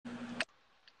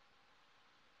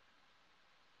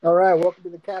All right, welcome to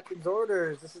the Captain's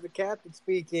Orders. This is the Captain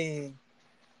speaking.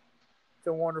 It's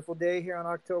a wonderful day here on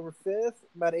October 5th,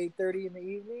 about 8:30 in the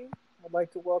evening. I'd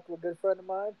like to welcome a good friend of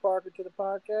mine, Parker, to the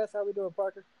podcast. How we doing,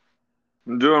 Parker?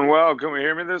 I'm doing well. Can we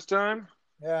hear me this time?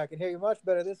 Yeah, I can hear you much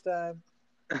better this time.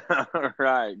 All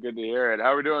right. Good to hear it.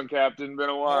 How we doing, Captain? Been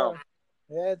a Yeah, while.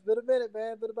 yeah, it's been a minute,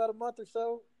 man. Been about a month or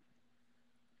so.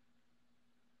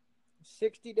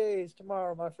 60 days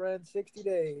tomorrow, my friend. 60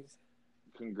 days.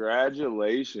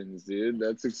 Congratulations, dude.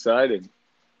 That's exciting.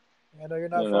 I know you're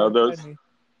not You far know behind those. me.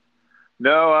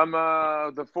 No, I'm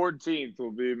the 14th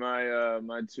will be my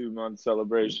 2 month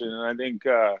celebration, and I think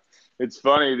it's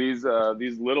funny these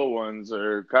little ones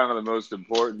are kind of the most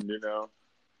important.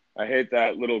 I hate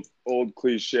that little old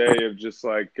cliche of just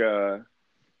like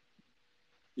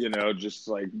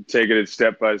taking it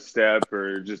step by step,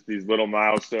 or just these little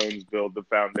milestones build the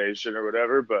foundation or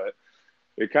whatever. But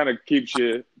it kind of keeps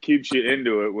you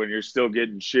into it when you're still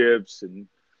getting chips and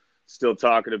still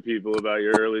talking to people about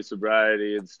your early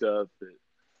sobriety and stuff.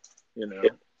 You know,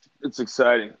 it's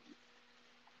exciting.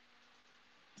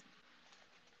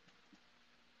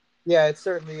 Yeah, it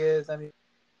certainly is. I'm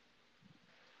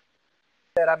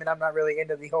not really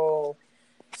into the whole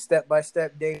step by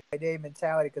step, day by day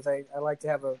mentality because I like to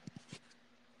have a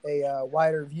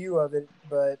wider view of it,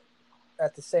 but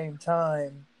at the same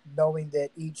time, knowing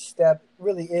that each step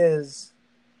really is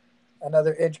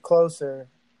another inch closer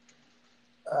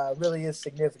really is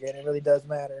significant. It really does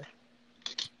matter.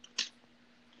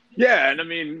 Yeah, and I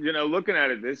mean, looking at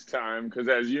it this time, because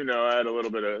as you know, I had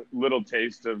a little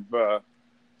taste of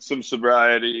some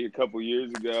sobriety a couple years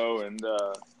ago, and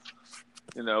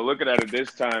looking at it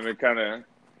this time, it kind of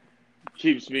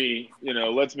keeps me,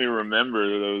 lets me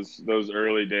remember those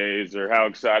early days, or how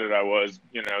excited I was,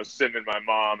 sending my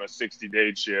mom a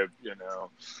 60-day chip,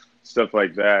 stuff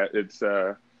like that. It's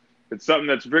something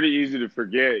that's pretty easy to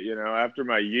forget, after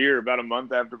my year, about a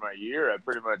month after my year, I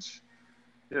pretty much,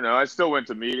 I still went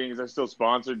to meetings, I still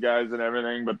sponsored guys and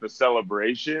everything, but the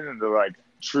celebration and the like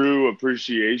true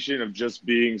appreciation of just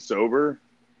being sober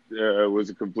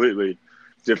was a completely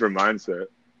different mindset.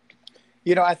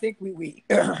 I think we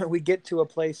we get to a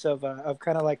place of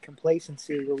kind of like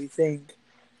complacency where we think,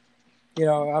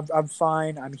 I'm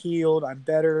fine, I'm healed, I'm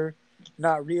better,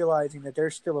 not realizing that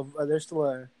there's still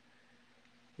a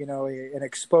an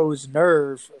exposed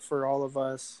nerve for all of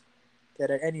us that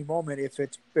at any moment, if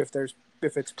it's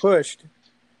pushed,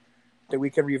 that we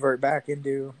can revert back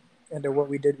into what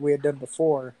we had done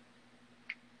before.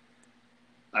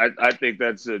 I think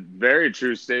that's a very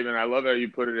true statement. I love how you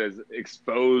put it as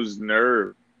exposed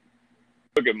nerve.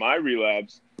 Look at my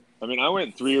relapse. I mean, I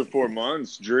went 3 or 4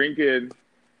 months drinking,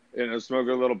 smoking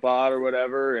a little pot or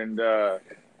whatever, and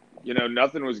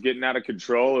nothing was getting out of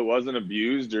control. It wasn't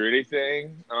abused or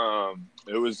anything.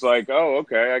 It was like, oh,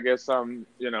 okay, I guess I'm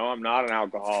not an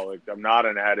alcoholic. I'm not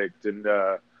an addict. And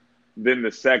then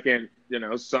the second,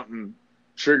 something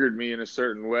triggered me in a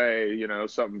certain way,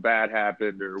 something bad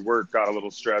happened, or work got a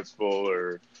little stressful,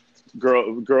 or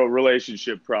girl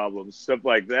relationship problems, stuff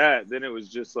like that, then it was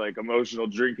just like emotional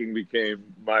drinking became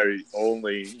my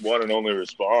only one and only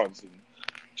response. And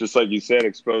just like you said,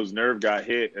 exposed nerve got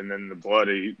hit, and then the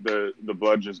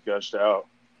blood just gushed out.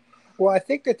 Well, I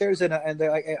think that there's an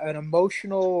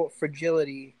emotional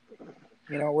fragility.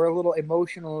 We're a little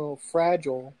emotional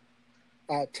fragile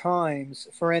at times.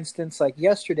 For instance, like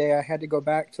yesterday, I had to go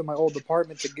back to my old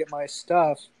apartment to get my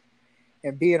stuff,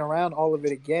 and being around all of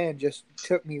it again just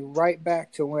took me right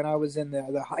back to when I was in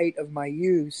the height of my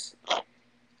use,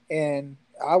 and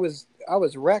I was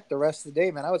wrecked the rest of the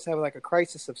day, man. I was having like a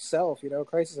crisis of self,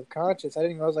 crisis of conscience. I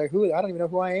was like, who? I don't even know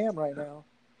who I am right now.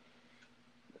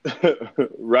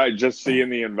 Right, just seeing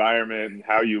the environment and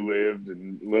how you lived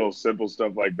and little simple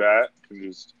stuff like that can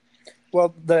just.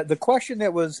 Well, the question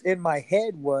that was in my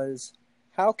head was,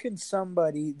 how can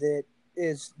somebody that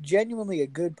is genuinely a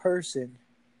good person,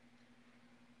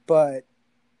 but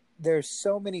there's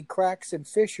so many cracks and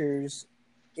fissures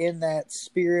in that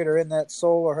spirit or in that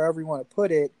soul or however you want to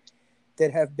put it,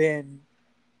 that have been,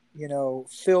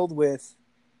 filled with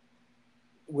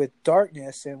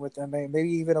darkness and with, I mean,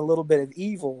 maybe even a little bit of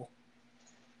evil.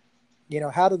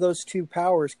 How do those two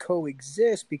powers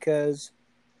coexist? Because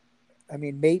I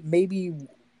mean, maybe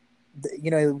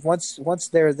once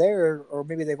they're there, or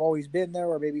maybe they've always been there,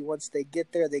 or maybe once they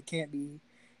get there, they can't be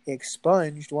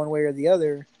expunged one way or the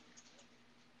other.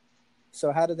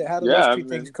 So how do those Yeah, I two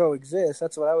things mean, coexist?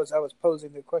 That's what I was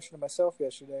posing the question to myself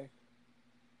yesterday.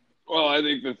 well, I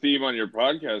think the theme on your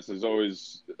podcast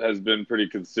has been pretty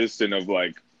consistent of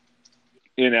like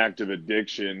inactive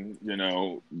addiction.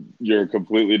 You're a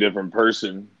completely different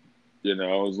person. I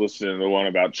was listening to the one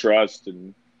about trust,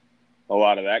 and a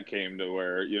lot of that came to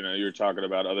where, you're talking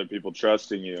about other people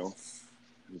trusting you.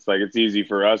 It's like, it's easy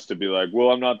for us to be like,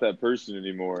 well, I'm not that person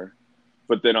anymore.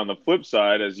 But then on the flip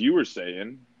side, as you were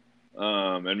saying,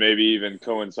 and maybe even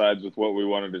coincides with what we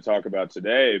wanted to talk about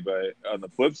today, but on the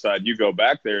flip side, you go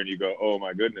back there and you go, oh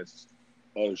my goodness,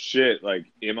 oh shit, like,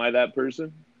 am I that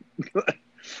person?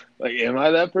 Like, am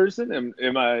I that person?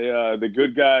 Am I the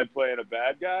good guy playing a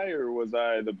bad guy, or was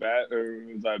I a bad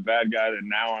guy that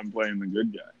now I'm playing the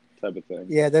good guy type of thing?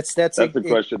 Yeah, that's the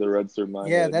question that runs through my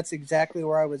head. That's exactly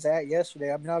where I was at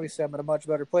yesterday. I mean, obviously, I'm in a much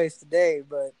better place today,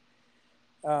 but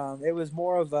it was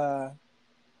more of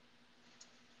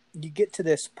you get to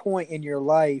this point in your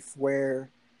life where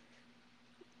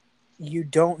you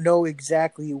don't know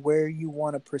exactly where you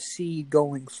want to proceed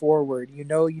going forward. You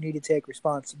need to take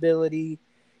responsibility.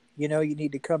 You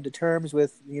need to come to terms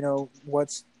with,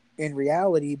 what's in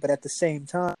reality, but at the same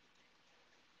time,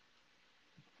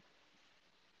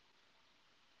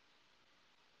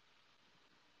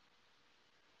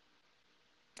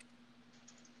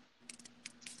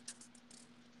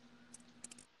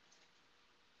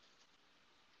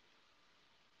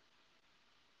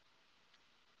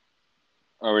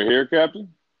 Are we here,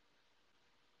 Captain?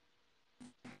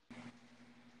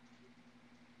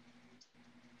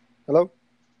 Hello?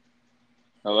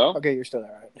 Hello? Okay, you're still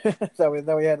there, right? So we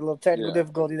had a little technical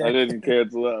difficulty there. I didn't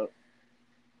cancel out.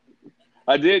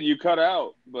 I did. You cut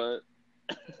out, but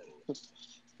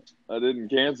I didn't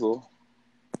cancel.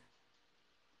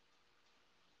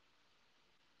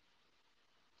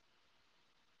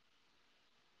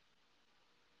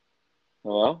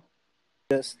 Hello?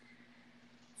 Just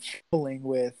struggling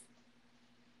with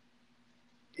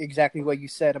exactly what you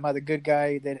said. Am I the good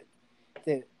guy that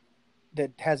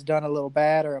has done a little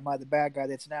bad, or am I the bad guy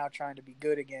that's now trying to be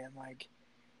good again? Like,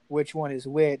 which one is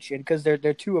which? And because they're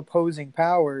two opposing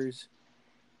powers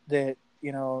that,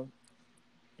 one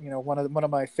of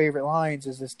my favorite lines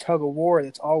is this tug of war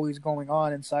that's always going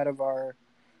on inside of our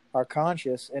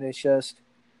conscious, and it's just,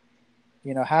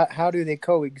 how do they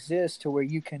coexist to where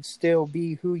you can still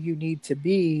be who you need to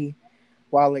be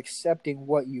while accepting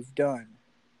what you've done?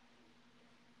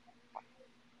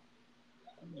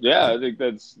 Yeah, I think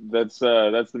that's the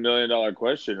 $1 million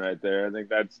question right there. I think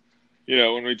that's,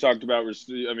 when we talked about, what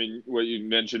you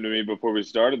mentioned to me before we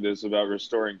started this about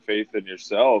restoring faith in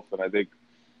yourself, and I think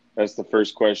that's the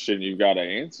first question you've got to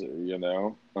answer.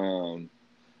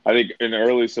 I think in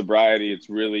early sobriety, it's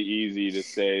really easy to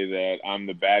say that I'm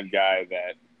the bad guy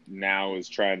that now is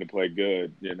trying to play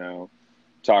good.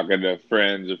 Talking to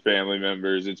friends or family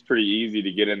members, it's pretty easy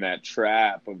to get in that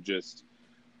trap of just,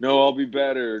 no, I'll be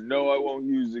better. No, I won't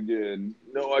use again.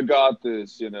 No, I got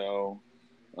this. I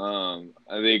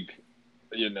think,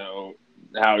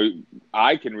 how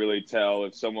I can really tell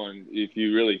if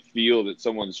you really feel that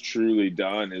someone's truly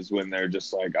done is when they're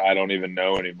just like, I don't even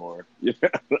know anymore.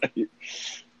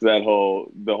 The whole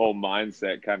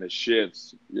mindset kind of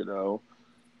shifts,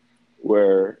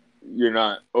 where you're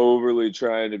not overly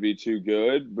trying to be too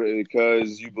good, but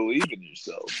because you believe in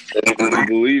yourself. You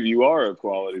believe you are a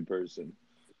quality person.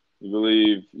 You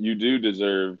believe you do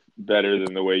deserve better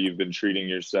than the way you've been treating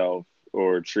yourself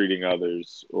or treating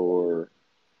others, or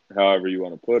however you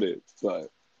want to put it. But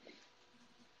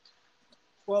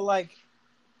well, like,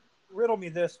 riddle me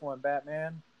this one,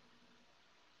 Batman.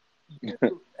 You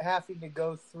having to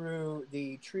go through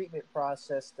the treatment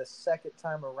process the second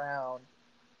time around,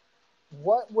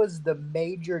 what was the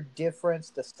major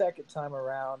difference the second time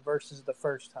around versus the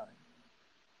first time?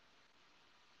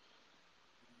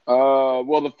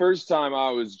 Well, the first time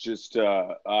I was just,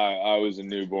 I was a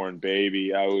newborn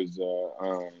baby. I was,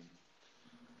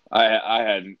 I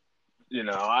had,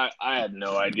 I had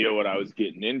no idea what I was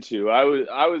getting into. I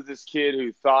was this kid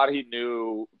who thought he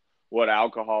knew what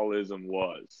alcoholism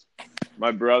was.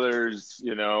 My brother's,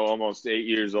 almost 8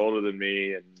 years older than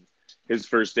me, and his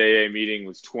first AA meeting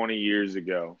was 20 years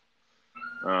ago,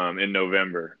 in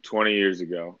November, 20 years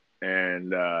ago.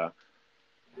 And,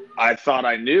 I thought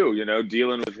I knew,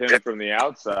 dealing with him from the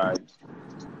outside.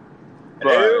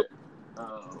 But,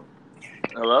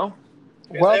 hello?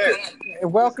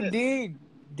 Welcome, Dean.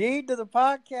 Dean to the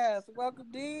podcast. Welcome,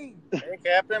 Dean. Hey,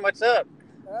 Captain, what's up?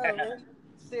 We're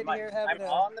sitting here having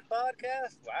on the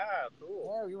podcast? Wow,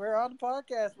 cool. Yeah, we're on the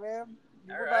podcast, man.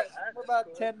 We're about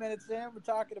cool. 10 minutes in. We're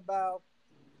talking about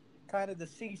kind of the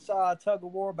seesaw tug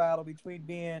of war battle between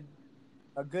being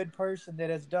a good person that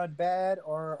has done bad,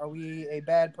 or are we a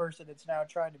bad person that's now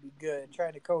trying to be good,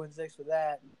 trying to coexist with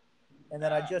that. And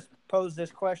then I just posed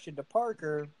this question to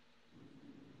Parker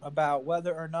about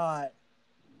whether or not,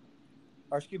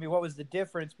 or excuse me, what was the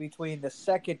difference between the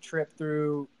second trip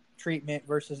through treatment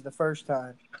versus the first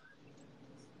time?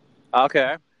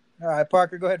 Okay. All right,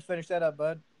 Parker, go ahead and finish that up,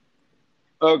 bud.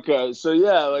 Okay, so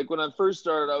yeah, like when I first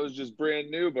started, I was just brand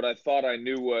new, but I thought I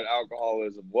knew what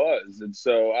alcoholism was, and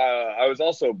so I was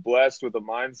also blessed with a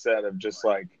mindset of just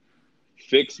like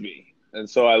fix me. And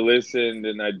so I listened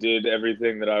and I did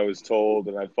everything that I was told,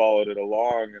 and I followed it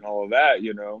along and all of that,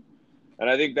 you know. And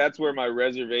I think that's where my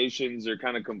reservations or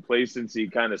kind of complacency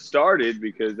kind of started,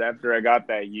 because after I got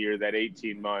that year, that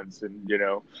 18 months, and, you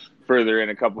know, further in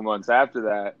a couple months after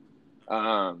that,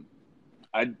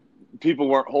 I people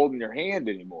weren't holding your hand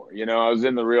anymore. You know, I was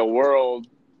in the real world.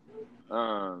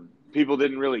 People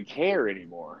didn't really care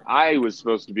anymore. I was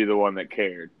supposed to be the one that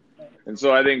cared. And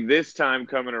so I think this time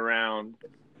coming around,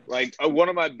 like one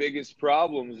of my biggest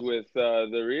problems with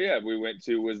the rehab we went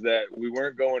to was that we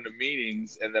weren't going to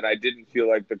meetings, and that I didn't feel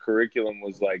like the curriculum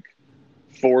was like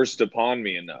forced upon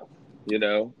me enough. You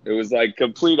know, it was like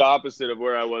complete opposite of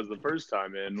where I was the first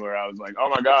time in, where I was like, oh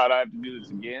my God, I have to do this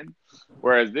again.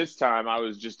 Whereas this time I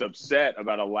was just upset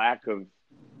about a lack of,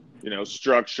 you know,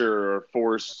 structure or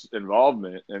force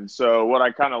involvement. And so what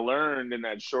I kind of learned in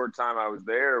that short time I was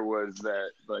there was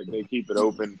that like they keep it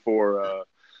open for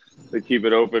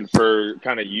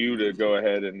kind of you to go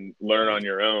ahead and learn on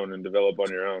your own and develop on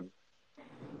your own.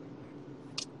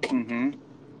 Mm-hmm.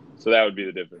 So that would be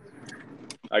the difference.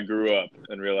 I grew up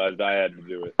and realized I had to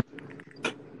do it.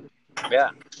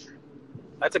 Yeah,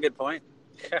 that's a good point.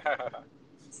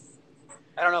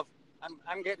 I don't know if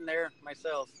I'm getting there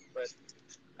myself, but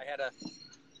I had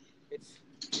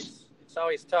it's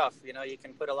always tough, you know. You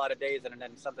can put a lot of days in, and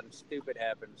then something stupid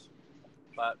happens.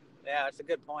 But yeah, it's a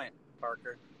good point,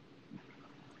 Parker.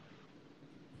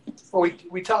 Well,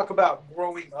 we talk about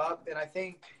growing up, and I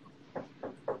think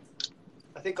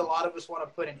a lot of us want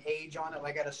to put an age on it.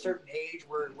 Like at a certain age,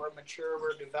 we're mature,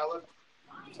 we're developed.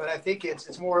 But I think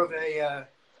it's more of a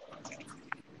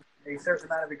certain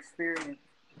amount of experience.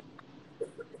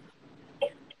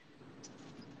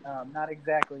 Not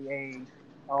exactly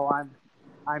I'm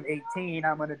 18,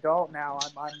 I'm an adult now,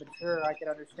 I'm mature, I can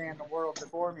understand the world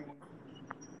before me.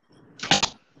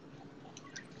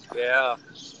 Yeah,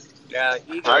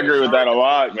 I agree with that a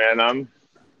lot, man.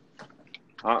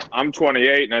 I'm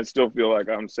 28 and I still feel like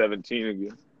I'm 17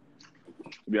 again,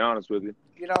 to be honest with you.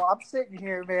 You know, I'm sitting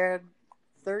here, man,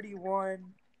 31.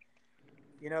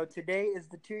 You know, today is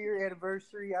the 2-year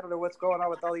anniversary. I don't know what's going on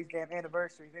with all these damn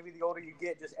anniversaries. Maybe the older you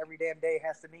get, just every damn day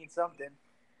has to mean something.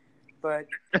 But,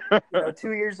 you know,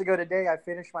 2 years ago today, I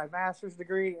finished my master's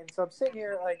degree. And so I'm sitting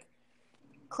here, like,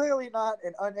 clearly not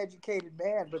an uneducated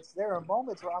man, but there are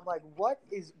moments where I'm like, what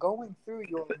is going through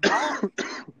your mind?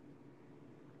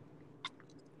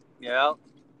 Yeah,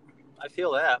 I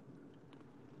feel that.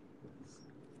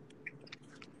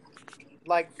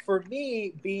 Like, for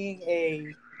me, being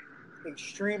a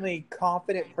extremely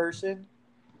confident person,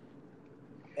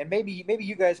 and maybe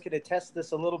you guys could attest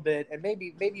this a little bit, and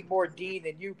maybe more Dean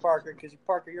than you, Parker, because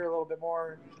Parker, you're a little bit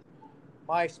more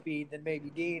my speed than maybe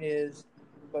Dean is.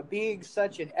 But being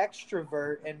such an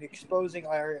extrovert and exposing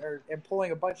or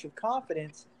employing a bunch of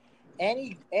confidence,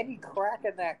 any crack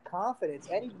in that confidence,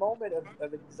 any moment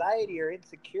of anxiety or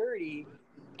insecurity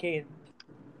can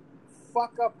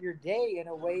fuck up your day in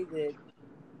a way that,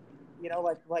 you know,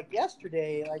 like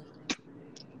yesterday, like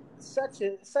such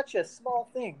a small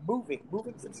thing, moving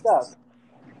some stuff,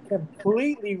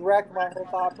 completely wrecked my whole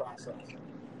thought process.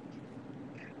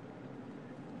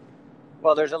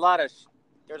 Well, there's a lot of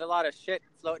shit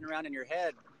floating around in your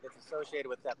head that's associated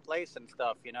with that place and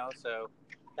stuff, you know. So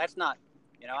that's not,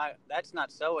 you know, that's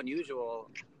not so unusual.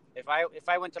 If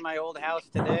I went to my old house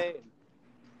today and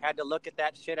had to look at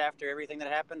that shit after everything that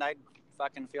happened, I'd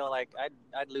fucking feel like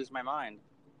I'd lose my mind.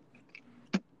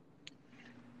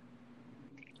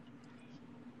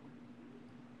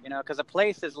 You know, because a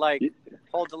place is like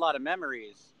holds a lot of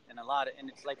memories and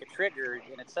it's like a trigger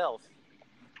in itself.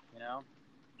 You know,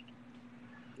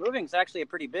 moving's actually a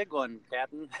pretty big one,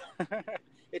 Captain.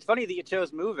 It's funny that you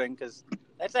chose moving because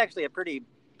that's actually a pretty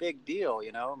big deal.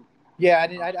 You know. Yeah,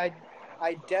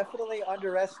 I definitely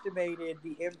underestimated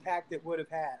the impact it would have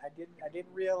had. I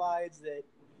didn't realize that.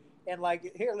 And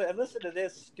like, here, listen to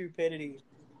this stupidity.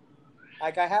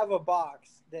 Like, I have a box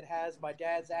that has my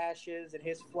dad's ashes and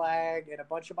his flag and a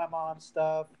bunch of my mom's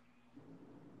stuff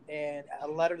and a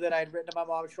letter that I had written to my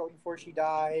mom shortly before she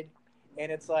died.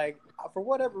 And it's like, for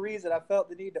whatever reason, I felt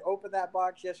the need to open that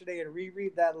box yesterday and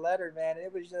reread that letter, man. And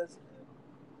it was just,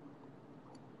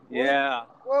 yeah.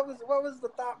 What was the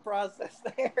thought process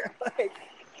there? Like,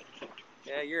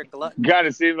 yeah, you're a glutton. Kind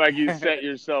of seemed like you set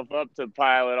yourself up to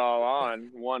pile it all on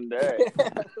one day.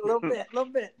 a little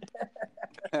bit.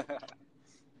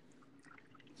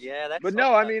 Yeah, that's. But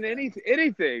no, I mean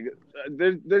anything.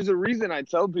 There's a reason I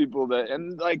tell people that,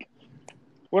 and like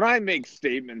when I make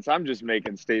statements, I'm just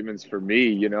making statements for me.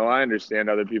 You know, I understand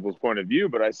other people's point of view,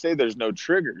 but I say there's no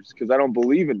triggers because I don't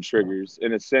believe in triggers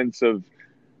in a sense of,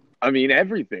 I mean,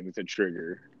 everything's a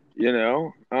trigger. You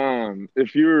know,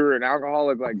 if you're an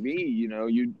alcoholic like me, you know,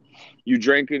 you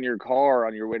drank in your car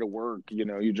on your way to work. You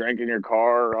know, you drank in your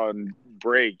car on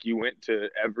break. You went to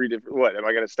every different. What am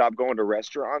I going to stop going to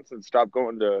restaurants and stop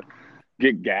going to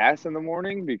get gas in the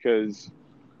morning because?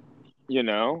 You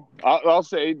know, I'll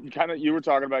say kind of you were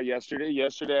talking about yesterday.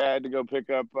 Yesterday, I had to go pick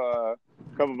up a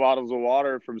couple bottles of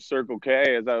water from Circle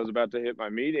K as I was about to hit my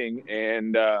meeting.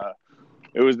 And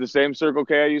it was the same Circle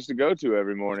K I used to go to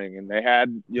every morning. And they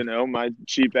had, you know, my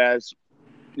cheap ass,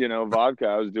 you know, vodka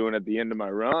I was doing at the end of my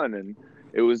run. And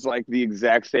it was like the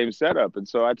exact same setup. And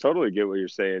so I totally get what you're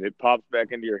saying. It pops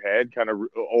back into your head, kind of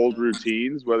old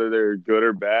routines, whether they're good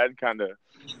or bad, kind of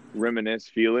reminisce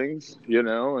feelings, you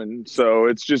know, and so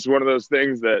it's just one of those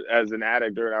things that as an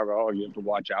addict or an alcoholic you have to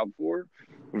watch out for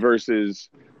versus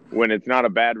when it's not a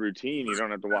bad routine you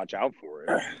don't have to watch out for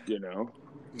it, you know.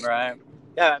 Right.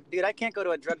 Yeah, dude, I can't go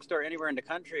to a drugstore anywhere in the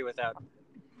country without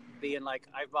being like,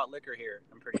 I've bought liquor here,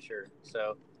 I'm pretty sure.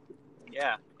 So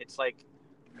yeah, it's like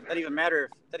doesn't even matter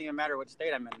what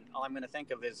state I'm in. All I'm going to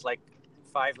think of is like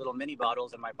 5 little mini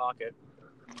bottles in my pocket.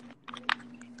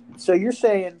 So you're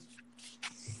saying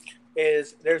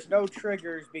is there's no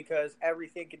triggers because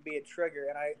everything can be a trigger.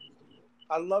 And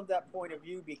I love that point of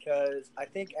view because I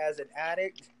think as an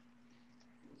addict,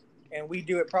 and we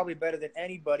do it probably better than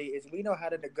anybody, is we know how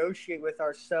to negotiate with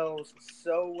ourselves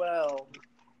so well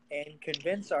and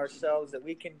convince ourselves that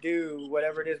we can do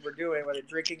whatever it is we're doing, whether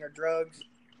drinking or drugs,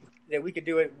 that we can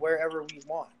do it wherever we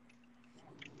want.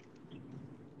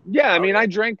 Yeah, I mean, I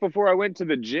drank before I went to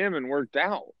the gym and worked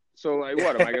out. So like,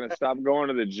 what, am I going to stop going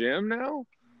to the gym now?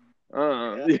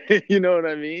 You know what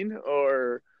I mean?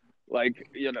 Or like,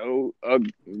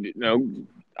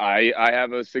 I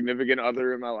have a significant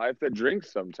other in my life that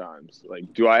drinks sometimes.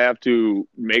 Like, do I have to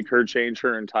make her change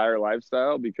her entire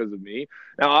lifestyle because of me?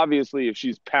 Now, obviously, if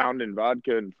she's pounding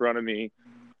vodka in front of me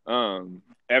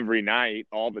every night,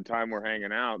 all the time we're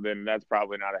hanging out, then that's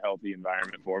probably not a healthy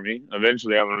environment for me.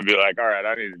 Eventually, I'm going to be like, all right,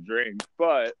 I need a drink.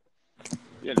 But,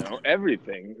 you know,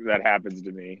 everything that happens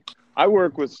to me. I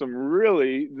work with some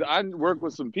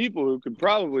people who could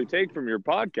probably take from your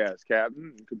podcast,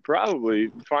 Captain, could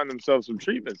probably find themselves some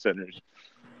treatment centers.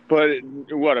 But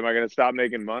what, am I going to stop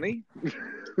making money?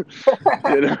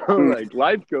 You know, like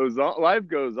life goes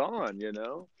on, you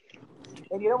know?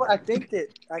 And you know what? I think,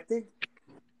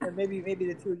 and maybe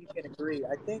the two of you can agree.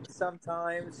 I think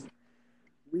sometimes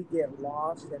we get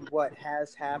lost in what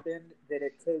has happened, that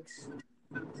it takes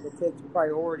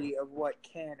priority of what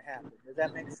can happen. Does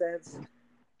that make sense?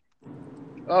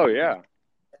 Oh yeah.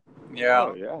 Yeah.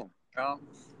 Oh yeah. Yeah.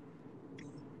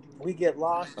 We get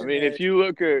lost. I mean, if you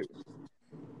look at,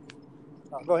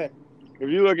 go ahead. If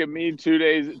you look at me 2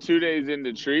 days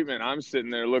into treatment, I'm sitting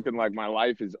there looking like my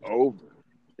life is over.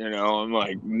 You know, I'm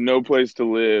like, no place to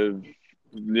live.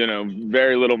 You know,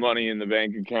 very little money in the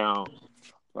bank account.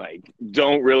 Like,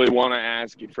 don't really want to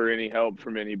ask for any help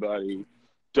from anybody.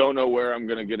 Don't know where I'm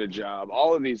going to get a job.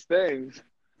 All of these things.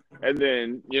 And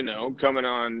then, you know, coming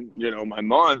on, you know, my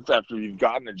month after you've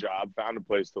gotten a job, found a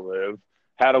place to live,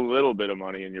 had a little bit of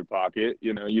money in your pocket,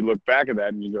 you know, you look back at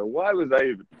that and you go, why was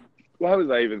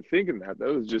I even thinking that?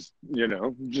 That was just, you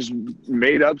know, just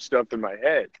made up stuff in my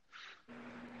head.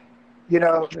 You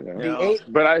know,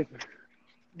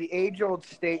 the age-old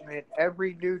statement,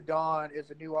 every new dawn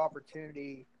is a new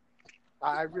opportunity.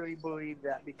 I really believe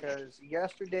that because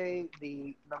yesterday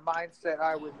the mindset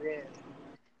I was in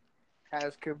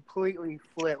has completely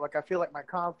flipped. Like, I feel like my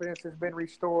confidence has been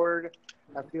restored.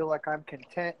 I feel like I'm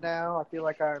content now. I feel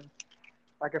like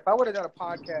if I would have done a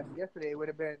podcast yesterday, it would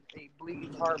have been a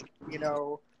bleeding heart, you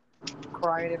know,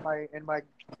 crying in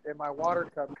my water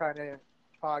cup kind of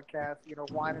podcast, you know,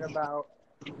 whining about,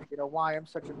 you know, why I'm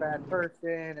such a bad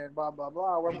person and blah, blah,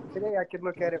 blah. Where today I could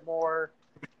look at it more,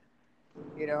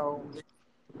 you know,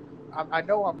 I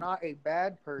know I'm not a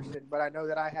bad person, but I know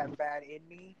that I have bad in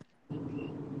me.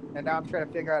 And now I'm trying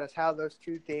to figure out is how those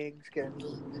two things can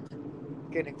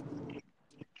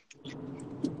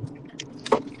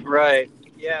Right.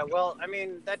 Yeah, well, I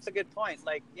mean, that's a good point.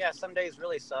 Like, yeah, some days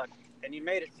really suck. And you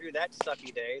made it through that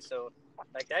sucky day. So,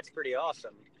 like, that's pretty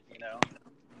awesome, you know?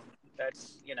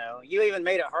 That's, you know, you even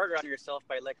made it harder on yourself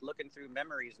by, like, looking through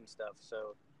memories and stuff.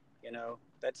 So, you know,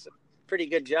 that's a pretty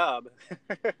good job.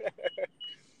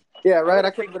 Yeah, right. I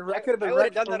could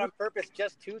have done that on purpose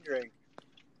just to drink.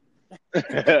 I'd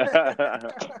have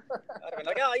been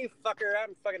like, oh, you fucker,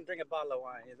 I'm fucking drinking a bottle of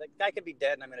wine. He's like, I could be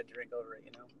dead and I'm going to drink over it,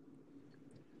 you know?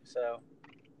 So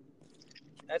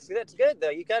that's good though.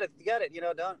 You got it. You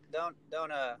know, don't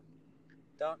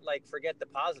like forget the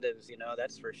positives, you know,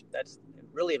 that's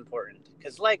really important.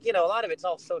 Cause like, you know, a lot of it's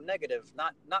all so negative,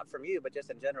 not from you, but just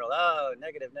in general. Oh,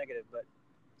 negative. But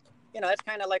you know, that's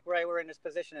kind of like where we're in this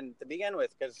position to begin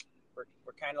with. Cause we're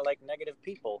kind of like negative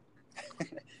people.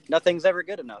 Nothing's ever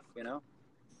good enough, you know?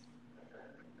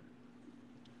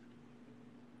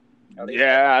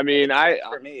 Yeah, I mean,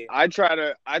 for me. I try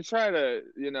to,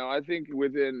 you know, I think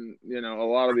within, you know, a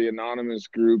lot of the anonymous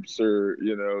groups or,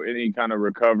 you know, any kind of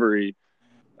recovery,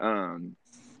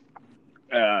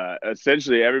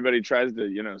 essentially everybody tries to,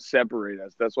 you know, separate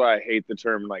us. That's why I hate the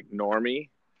term like normie.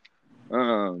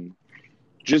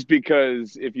 Just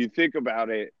because if you think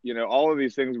about it, you know, all of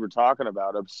these things we're talking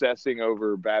about, obsessing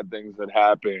over bad things that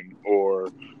happen or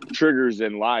triggers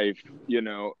in life, you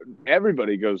know,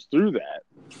 everybody goes through that.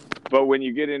 But when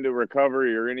you get into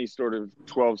recovery or any sort of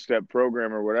 12-step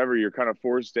program or whatever, you're kind of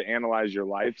forced to analyze your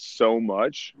life so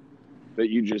much that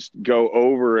you just go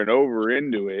over and over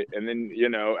into it. And then, you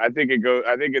know, I think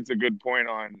it's a good point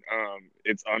on,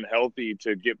 it's unhealthy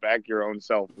to get back your own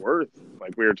self-worth.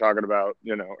 Like we were talking about,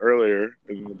 you know, earlier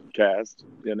in the cast,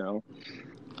 you know,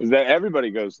 is that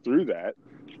everybody goes through that.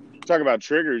 Talk about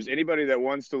triggers. Anybody that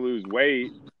wants to lose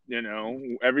weight, you know,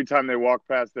 every time they walk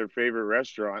past their favorite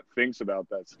restaurant thinks about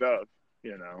that stuff,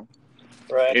 you know.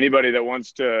 Right. Anybody that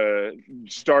wants to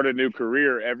start a new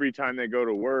career, every time they go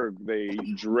to work, they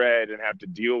dread and have to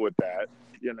deal with that,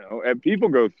 you know. And people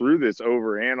go through this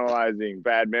over analyzing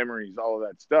bad memories, all of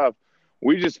that stuff.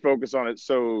 We just focus on it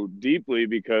so deeply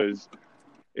because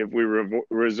if we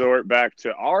resort back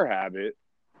to our habit,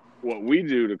 what we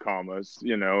do to calm us,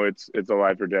 you know, it's a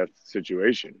life or death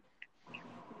situation.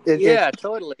 Yeah,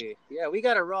 totally. Yeah, we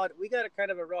got a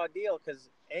kind of a raw deal because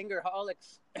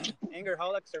angerholics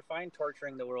are fine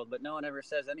torturing the world, but no one ever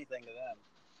says anything to them.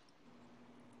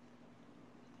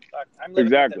 I've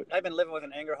been living with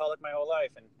an angerholic my whole life,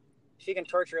 and she can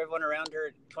torture everyone around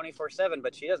her 24/7,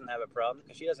 but she doesn't have a problem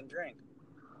because she doesn't drink.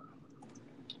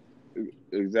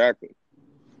 Exactly.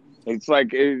 It's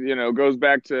like, you know, goes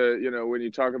back to, you know, when you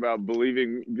talk about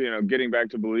believing, you know, getting back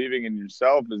to believing in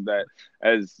yourself, is that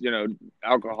as, you know,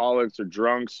 alcoholics or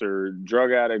drunks or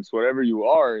drug addicts, whatever you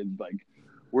are, like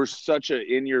we're such a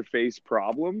in your face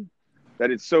problem that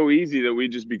it's so easy that we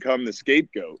just become the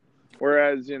scapegoat.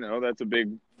 Whereas, you know, that's a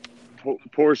big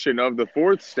portion of the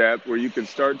fourth step where you can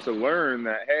start to learn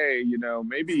that, hey, you know,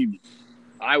 maybe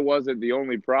I wasn't the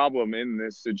only problem in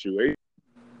this situation.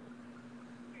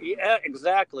 Yeah,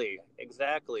 exactly.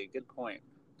 Good point.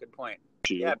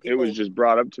 Yeah, it was just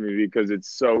brought up to me because it's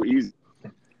so easy.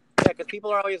 Yeah, because people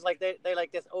are always like they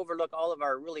like this overlook all of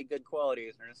our really good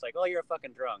qualities, and it's like, oh, you're a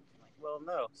fucking drunk. I'm like, well,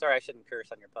 no, sorry, I shouldn't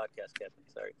curse on your podcast, Kevin.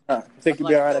 Sorry. I think you'll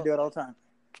be all right. I do it all the time.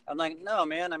 I'm like, no,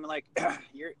 man. I'm like,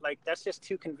 you're like, that's just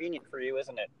too convenient for you,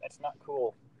 isn't it? That's not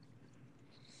cool.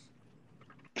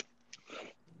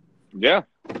 Yeah,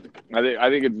 I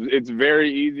think it's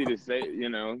very easy to say, you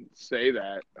know, say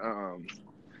that, and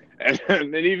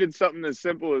then even something as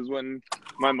simple as when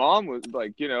my mom was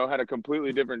like, you know, had a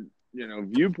completely different, you know,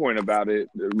 viewpoint about it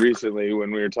recently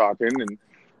when we were talking, and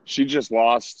she just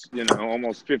lost, you know,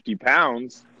 almost 50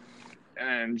 pounds.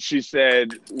 And she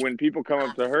said, when people come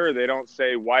up to her, they don't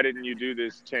say, why didn't you do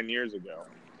this 10 years ago?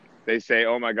 They say,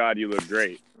 oh my God, you look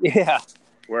great. Yeah.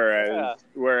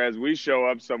 Whereas we show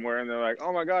up somewhere and they're like,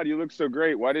 oh my God, you look so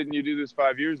great. Why didn't you do this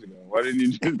 5 years ago? Why didn't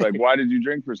you do, like, why did you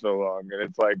drink for so long? And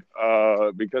it's like,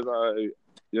 because I,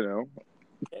 you know,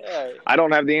 I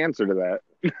don't have the answer to that.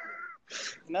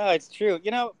 No, it's true.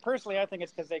 You know, personally, I think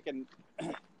it's because they can,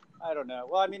 I don't know.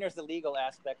 Well, I mean, there's the legal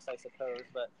aspects, I suppose,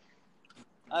 but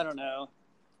I don't know.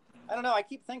 I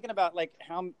keep thinking about like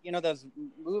how, you know, those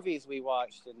movies we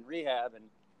watched in rehab and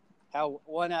how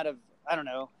one out of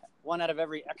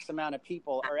every X amount of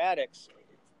people are addicts.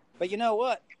 But you know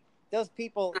what? Those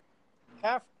people,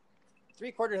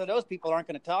 3/4 of those people aren't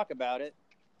going to talk about it.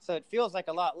 So it feels like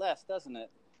a lot less, doesn't it?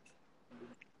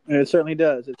 It certainly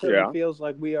does. It certainly feels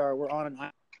like we're on an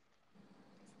island.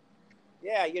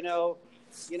 Yeah, you know,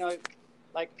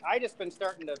 like I just been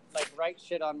starting to like write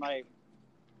shit on my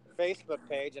Facebook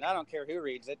page, and I don't care who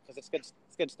reads it because it's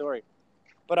a good story.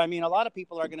 But I mean, a lot of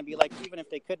people are going to be like, even if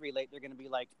they could relate, they're going to be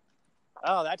like,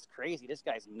 oh, that's crazy. This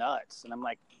guy's nuts. And I'm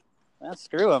like, well,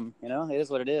 screw him. You know, it is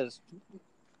what it is.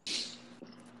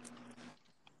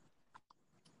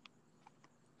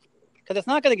 Because it's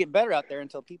not going to get better out there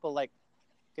until people like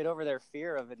get over their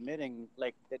fear of admitting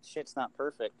like that shit's not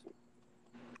perfect.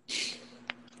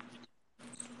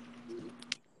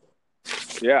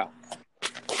 Yeah.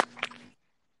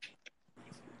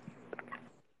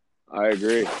 I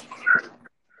agree.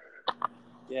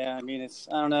 Yeah, I mean,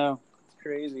 I don't know, it's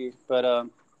crazy, but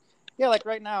yeah, like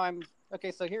right now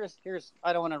okay. So here's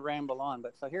I don't want to ramble on,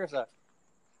 but so here's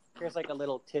like a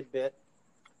little tidbit.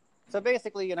 So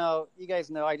basically, you guys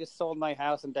know I just sold my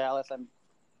house in Dallas.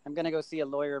 I'm gonna go see a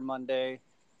lawyer Monday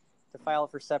to file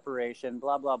for separation.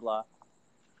 Blah blah blah.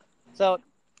 So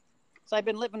I've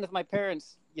been living with my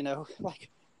parents,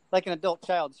 like an adult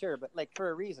child, sure, but like for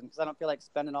a reason, because I don't feel like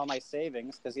spending all my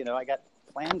savings, because I got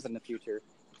plans in the future,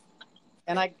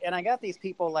 and I got these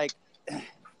people like,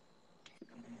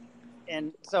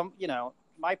 and so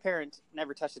my parents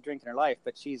never touched a drink in her life,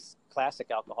 but she's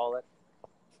classic alcoholic.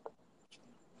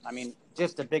 I mean,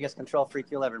 just the biggest control freak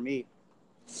you'll ever meet.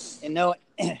 And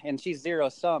and she's zero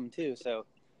sum too. So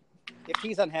if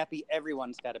he's unhappy,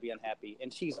 everyone's got to be unhappy,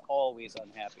 and she's always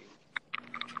unhappy.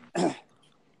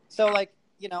 So like,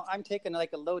 I'm taking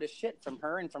like a load of shit from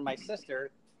her and from my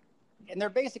sister, and they're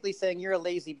basically saying you're a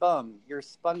lazy bum. You're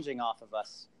sponging off of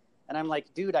us. And I'm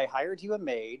like, dude, I hired you a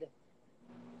maid.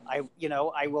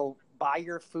 I will buy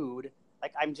your food.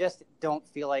 Like, don't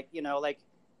feel like, like,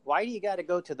 why do you got to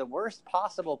go to the worst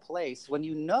possible place when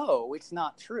it's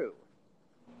not true?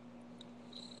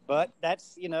 But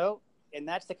that's, and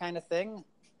that's the kind of thing.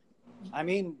 I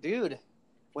mean, dude,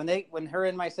 when her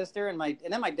and my sister and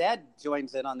then my dad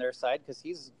joins in on their side because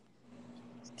he's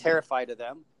terrified of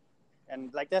them.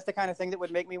 And like, that's the kind of thing that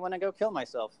would make me want to go kill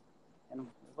myself. And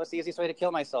what's the easiest way to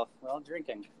kill myself? Well,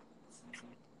 drinking.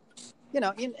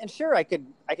 And sure, I could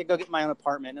go get my own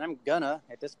apartment, and I'm gonna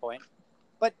at this point.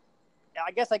 But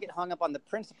I guess I get hung up on the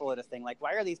principle of the thing. Like,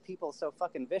 why are these people so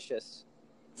fucking vicious?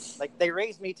 Like, they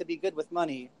raised me to be good with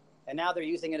money, and now they're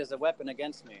using it as a weapon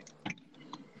against me.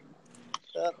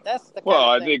 That's the kind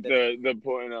I of thing think the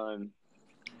point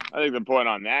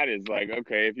on that is like,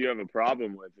 okay, if you have a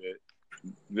problem with it,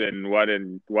 then why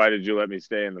did you let me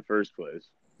stay in the first place?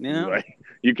 Like,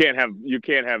 you can't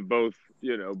have both,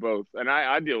 both. And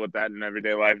I deal with that in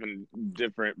everyday life in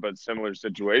different but similar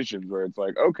situations where it's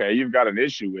like, okay, you've got an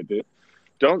issue with it.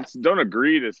 Don't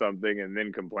agree to something and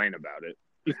then complain about it.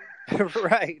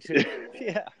 Right.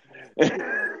 Yeah.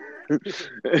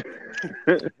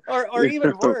 or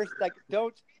even worse, like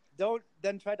don't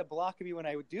then try to block me when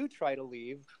I do try to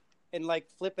leave, and like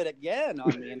flip it again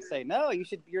on me and say, no,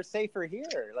 you're safer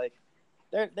here. Like,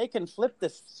 they can flip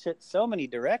this shit so many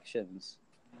directions.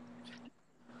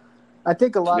 I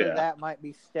think a lot of that might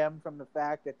be stemmed from the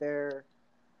fact that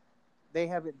they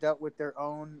haven't dealt with their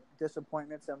own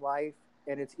disappointments in life,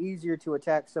 and it's easier to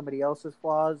attack somebody else's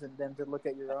flaws than to look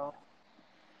at your own.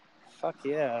 Fuck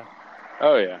yeah.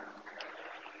 Oh yeah.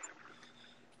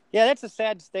 Yeah, that's a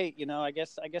sad state, I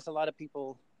guess a lot of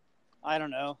people, I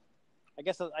don't know. I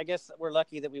guess we're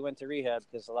lucky that we went to rehab,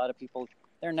 because a lot of people,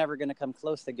 they're never going to come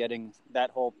close to getting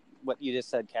that whole, what you just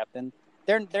said, Captain.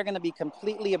 They're going to be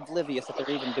completely oblivious that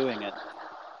they're even doing it.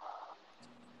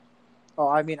 Oh,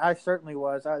 I mean, I certainly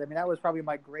was. I mean, that was probably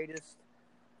my greatest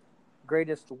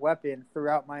weapon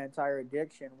throughout my entire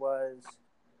addiction, was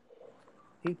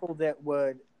people that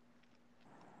would,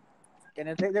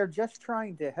 and they're just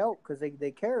trying to help because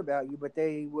they care about you, but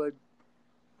they would,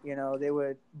 they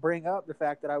would bring up the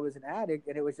fact that I was an addict,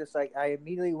 and it was just like I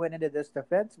immediately went into this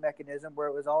defense mechanism where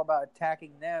it was all about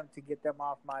attacking them to get them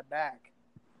off my back.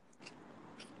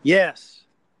 Yes.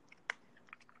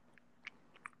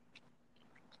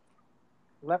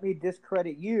 Let me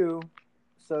discredit you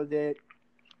so that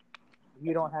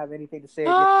you don't have anything to say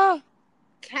against.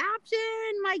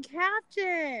 Captain, my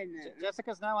captain.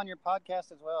 Jessica's now on your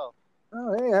podcast as well.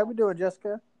 Oh, hey, how we doing,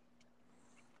 Jessica?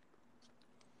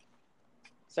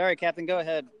 Sorry, Captain, go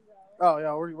ahead. Oh,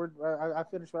 yeah, I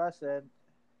finished what I said.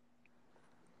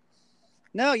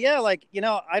 No, yeah, like,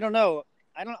 I don't know.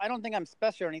 I don't think I'm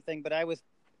special or anything, but I was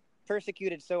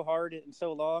persecuted so hard and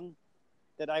so long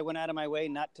that I went out of my way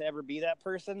not to ever be that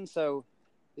person. So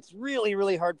it's really,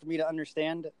 really hard for me to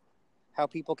understand how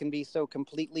people can be so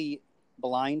completely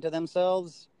blind to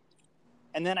themselves.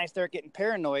 And then I start getting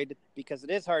paranoid because it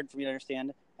is hard for me to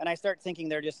understand. And I start thinking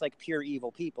they're just like pure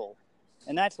evil people.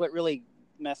 And that's what really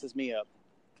messes me up.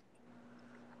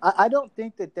 I don't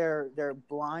think that they're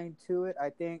blind to it. I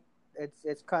think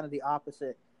it's kind of the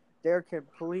opposite. They're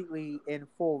completely in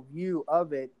full view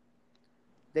of it.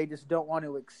 They just don't want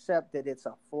to accept that it's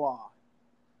a flaw.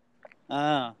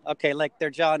 Okay, like they're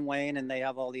John Wayne and they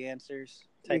have all the answers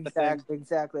type of thing.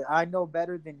 Exactly. I know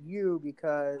better than you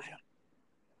because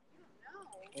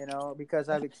because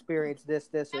I've experienced this,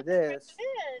 or this.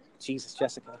 Jesus,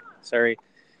 Jessica. Sorry.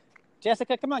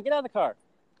 Jessica, come on, get out of the car.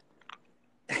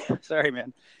 Sorry,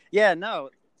 man. Yeah, no.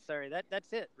 sorry.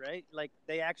 That's it, right? Like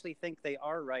they actually think they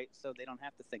are right, so they don't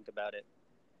have to think about it.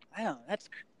 I don't know. That's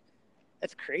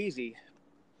crazy.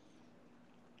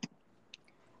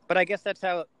 But I guess that's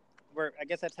how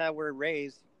we're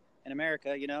raised in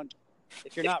America. You know,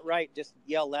 if you're not right, just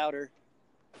yell louder.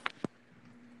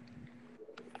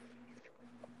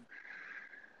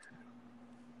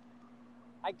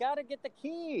 I gotta get the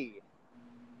key.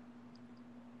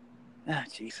 Ah,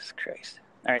 Jesus Christ.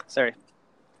 All right, sorry.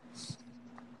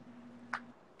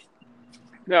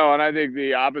 No, and I think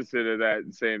the opposite of that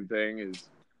same thing is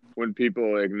when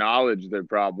people acknowledge their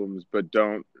problems but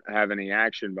don't have any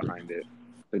action behind it.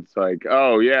 It's like,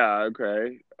 oh, yeah,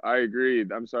 okay, I agree.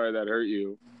 I'm sorry that hurt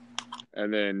you.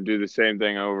 And then do the same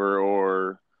thing over,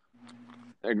 or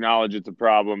acknowledge it's a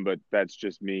problem, but that's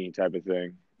just me type of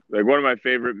thing. Like one of my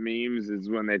favorite memes is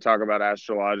when they talk about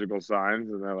astrological signs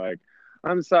and they're like,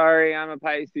 I'm sorry, I'm a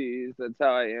Pisces. That's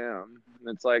how I am.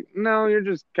 And it's like, no, you're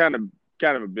just kind of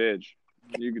a bitch.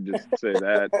 You could just say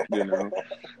that, you know.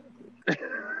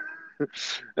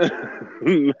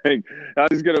 Like I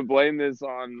was gonna blame this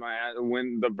on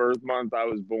when the birth month I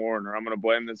was born, or I'm gonna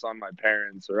blame this on my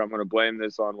parents, or I'm gonna blame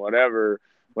this on whatever.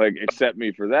 Like accept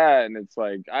me for that, and it's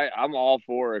like I'm all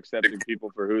for accepting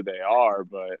people for who they are,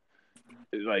 but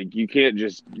like you can't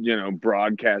just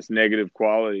broadcast negative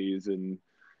qualities and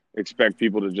expect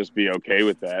people to just be okay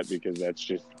with that, because that's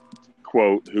just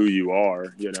quote who you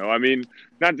are. I mean,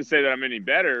 not to say that I'm any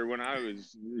better. When I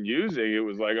was using, it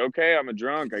was like, okay, I'm a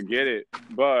drunk, I get it,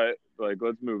 but like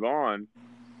let's move on.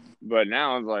 But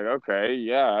now it's like, okay,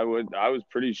 yeah, I was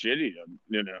pretty shitty.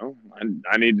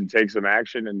 I need to take some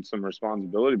action and some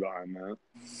responsibility behind that.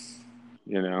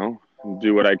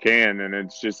 Do what I can. And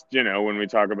it's just, when we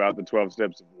talk about the 12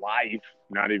 steps of life,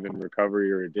 not even recovery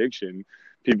or addiction,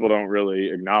 people don't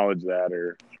really acknowledge that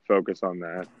or focus on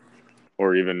that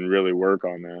or even really work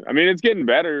on that. I mean, it's getting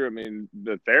better. I mean,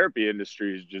 the therapy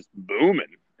industry is just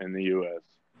booming in the U.S.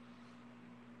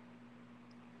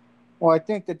 Well, I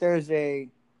think that there's a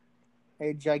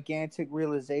gigantic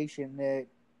realization that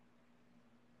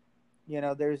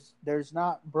there's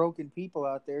not broken people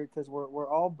out there, because we're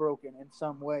all broken in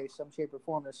some way, some shape or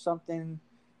form. There's something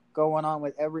going on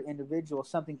with every individual,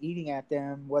 something eating at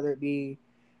them, whether it be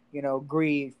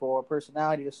grief or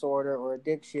personality disorder or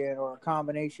addiction or a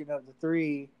combination of the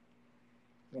three,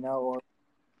 or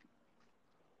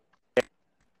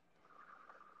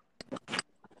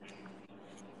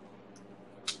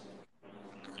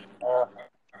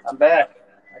I'm back.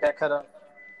 I got cut off.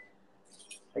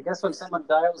 I guess when someone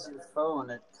dials your phone,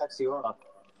 it cuts you off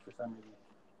for some reason.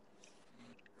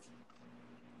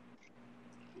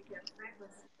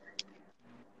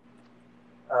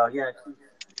 Oh, yeah.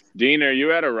 Dean, are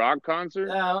you at a rock concert?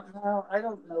 No, I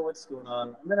don't know what's going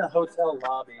on. I'm in a hotel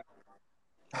lobby.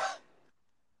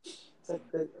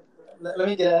 Let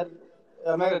me get out.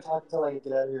 I'm not going to talk until I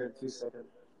get out of here in 2 seconds.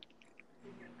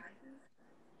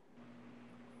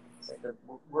 It's like the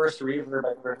worst reverb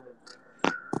I've ever heard.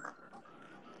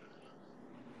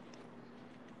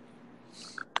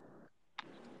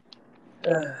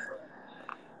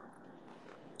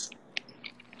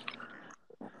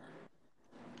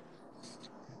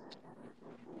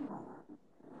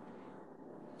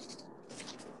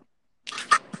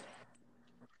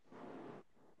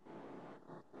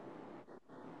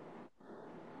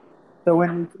 So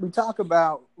when we talk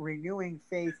about renewing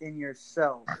faith in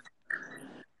yourself,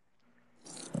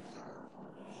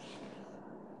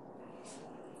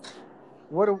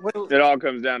 what it all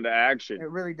comes down to action. It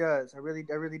really does. I really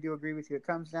do agree with you. It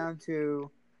comes down to,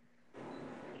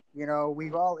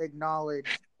 we've all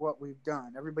acknowledged what we've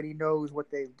done. Everybody knows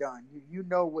what they've done. You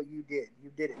know what you did. You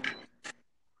did it.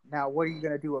 Now, what are you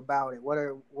going to do about it?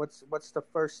 What's the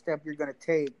first step you're going to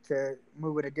take to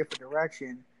move in a different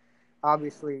direction?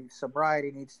 Obviously,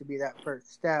 sobriety needs to be that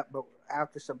first step, but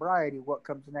after sobriety, what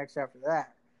comes next after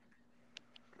that?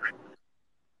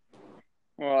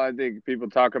 Well, I think people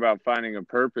talk about finding a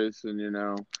purpose, and,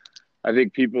 I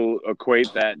think people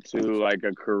equate that to like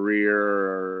a career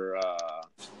or,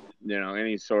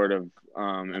 any sort of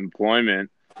employment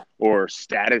or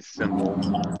status symbol.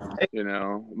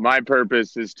 My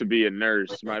purpose is to be a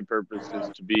nurse. My purpose is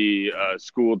to be a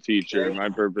school teacher. My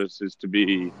purpose is to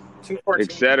be,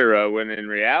 etc. When in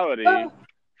reality,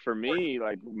 for me,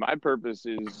 like my purpose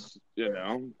is,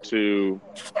 to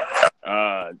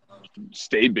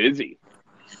stay busy.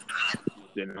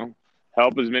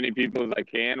 Help as many people as I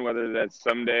can. Whether that's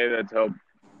someday that's help,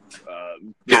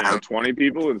 20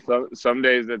 people, and some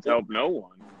days that's help no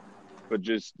one. But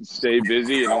just stay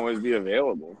busy and always be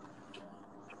available.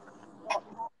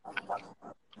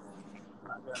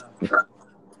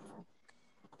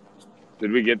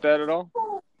 Did we get that at all?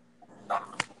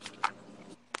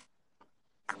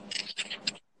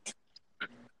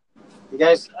 You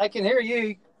guys, I can hear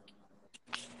you.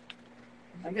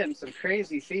 I'm getting some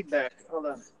crazy feedback. Hold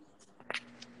on.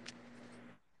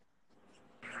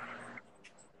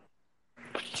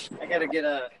 I gotta get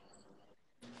a.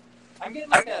 I'm getting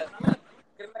like a. I'm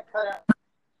gonna cut out.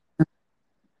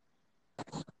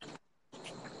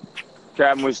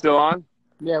 Captain, we still on?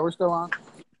 Yeah, we're still on.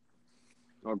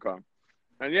 Okay.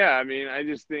 And yeah, I mean, I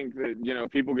just think that,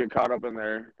 people get caught up in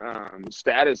their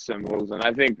status symbols. And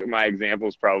I think my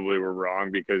examples probably were wrong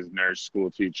because nurse,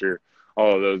 school teacher,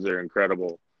 all of those are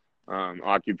incredible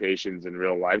occupations and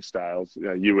real lifestyles.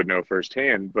 You would know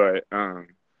firsthand. But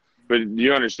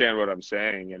you understand what I'm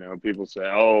saying. People say,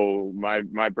 oh,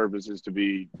 my purpose is to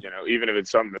be, even if it's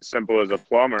something as simple as a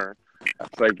plumber,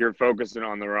 it's like you're focusing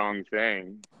on the wrong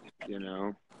thing,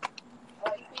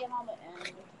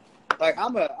 Like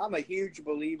I'm a huge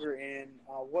believer in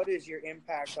what is your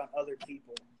impact on other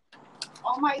people.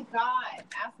 Oh my God!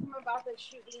 Ask him about the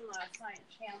shooting last night,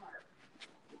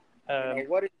 Chandler.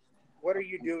 What are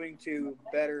you doing to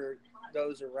better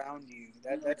those around you?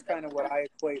 That's kind of what I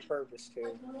equate purpose to.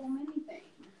 Like a little mini thing.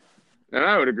 And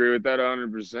I would agree with that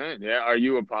 100%. Yeah. Are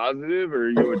you a positive or are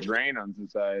you a drain on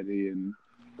society? And,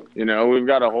 we've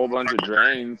got a whole bunch of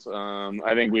drains.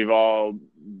 I think we've all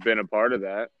been a part of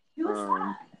that.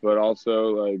 But also,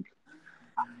 like,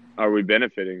 are we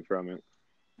benefiting from it?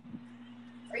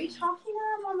 Are you talking to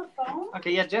him on the phone?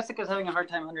 Okay, yeah, Jessica's having a hard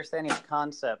time understanding the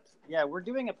concept. Yeah, we're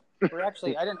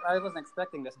actually, I wasn't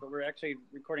expecting this, but we're actually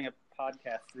recording a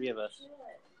podcast, 3 of us.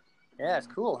 Yeah, it's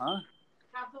cool, huh?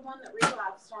 Have the one that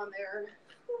relapsed on there.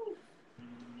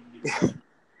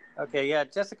 Okay, yeah,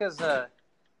 Jessica's,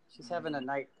 she's having a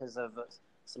night because of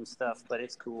some stuff, but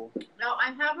it's cool. No,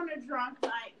 I'm having a drunk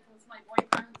night because my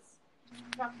boyfriend's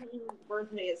fucking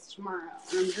birthday is tomorrow,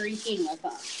 and I'm drinking with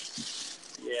him.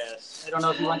 Yes. I don't know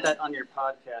if you want that on your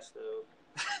podcast, though.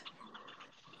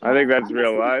 I think that's I'm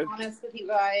real just life. Honest with you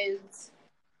guys.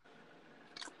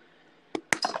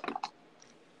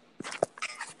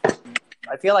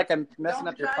 I feel like I'm messing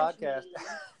up your podcast. You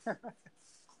can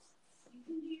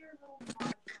do your little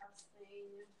podcast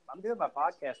thing. I'm doing my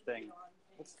podcast thing.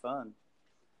 It's fun.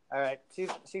 All right, she's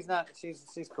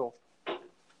cool.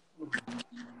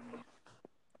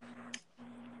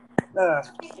 Hanging out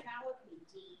with me,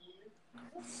 Dean.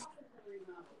 What's up with the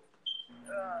remote?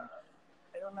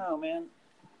 I don't know, man.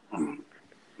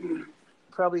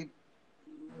 Probably,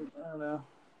 I don't know.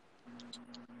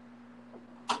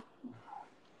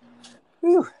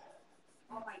 Whew.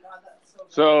 Oh my God, that's so.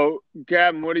 So,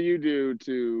 Captain, what do you do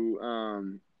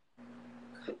to,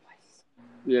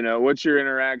 what's your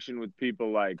interaction with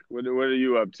people like? What are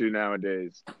you up to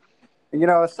nowadays?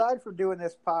 Aside from doing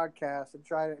this podcast and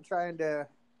trying to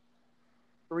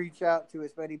reach out to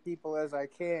as many people as I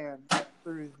can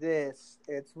through this,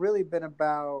 it's really been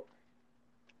about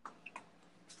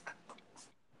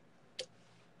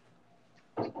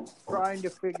trying to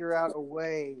figure out a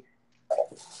way.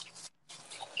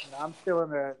 I'm still in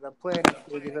the planning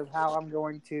stages of how I'm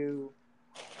going to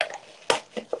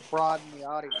broaden the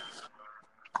audience.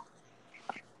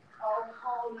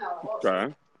 Oh no.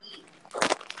 Okay.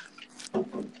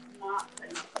 Not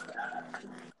enough of that.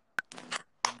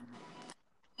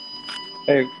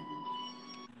 Hey,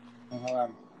 hold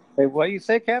on. Hey, what do you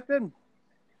say, Captain?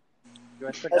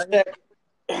 I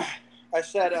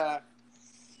said,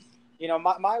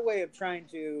 my way of trying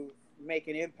to make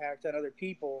an impact on other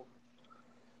people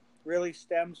really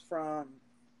stems from,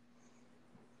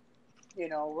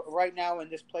 right now in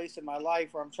this place in my life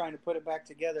where I'm trying to put it back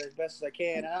together as best as I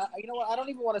can. And you know what? I don't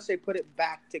even want to say put it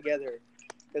back together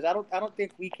because I don't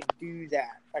think we can do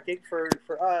that. I think for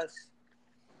us,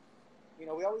 we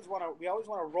always want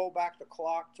to roll back the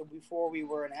clock to before we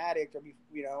were an addict, or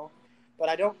but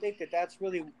I don't think that that's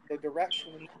really the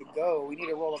direction we need to go. We need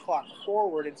to roll the clock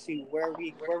forward and see where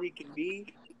we can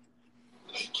be.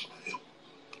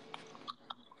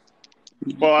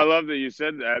 Well, I love that you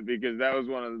said that because that was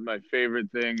one of my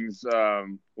favorite things.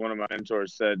 One of my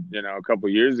mentors said, a couple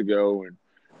of years ago when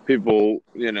people,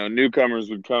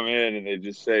 newcomers would come in and they'd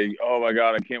just say, oh my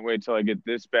God, I can't wait till I get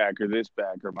this back or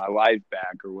my life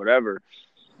back or whatever.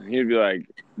 And he'd be like,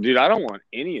 dude, I don't want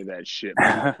any of that shit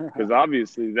because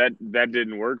obviously that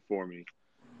didn't work for me.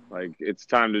 Like, it's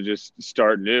time to just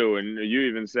start new. And you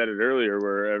even said it earlier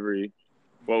where every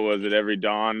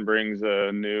dawn brings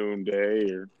a new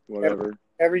day or whatever.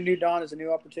 Every new dawn is a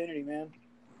new opportunity, man.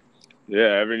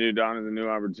 Yeah, every new dawn is a new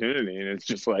opportunity. And it's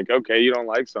just like, okay, you don't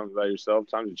like something about yourself,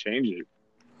 time to change it.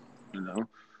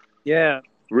 Yeah.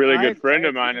 Really good friend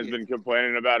of mine has been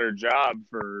complaining about her job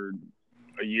for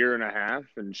a year and a half,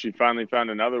 and she finally found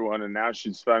another one, and now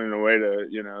she's finding a way to,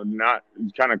 not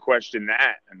kind of question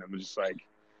that. And I'm just like,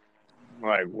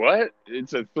 Like, what?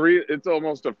 It's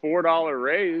almost a $4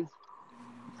 raise.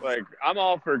 Like, I'm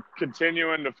all for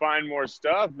continuing to find more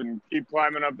stuff and keep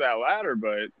climbing up that ladder,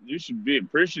 but you should be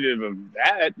appreciative of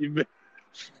that.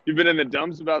 You've been in the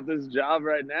dumps about this job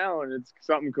right now, and it's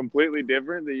something completely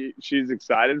different that she's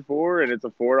excited for, and it's a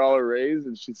 $4 raise,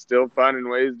 and she's still finding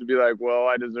ways to be like, well,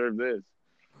 I deserve this.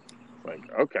 Like,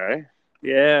 okay.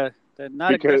 Yeah.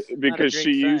 Because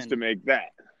she used to make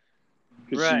that.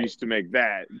 Because she Right. used to make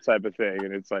that type of thing.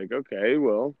 And it's like, okay,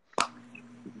 well,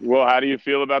 how do you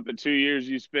feel about the 2 years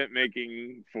you spent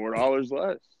making $4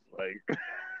 less? Like,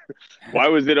 why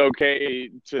was it okay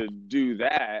to do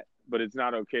that, but it's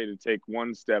not okay to take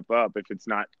one step up if it's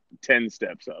not 10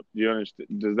 steps up? Do you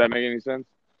understand? Does that make any sense?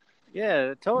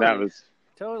 Yeah,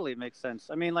 totally makes sense.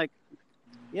 I mean, like,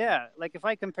 yeah, like if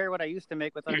I compare what I used to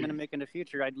make with what I'm going to make in the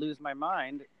future, I'd lose my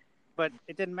mind. But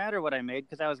it didn't matter what I made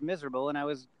because I was miserable and I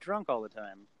was drunk all the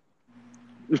time.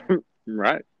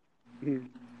 Right. I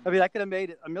mean, I could have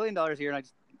made $1 million a year and I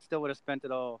still would have spent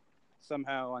it all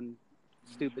somehow on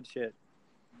stupid shit.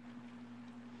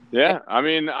 Yeah, I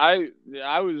mean, I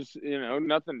was,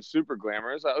 nothing super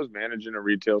glamorous. I was managing a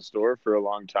retail store for a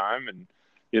long time, and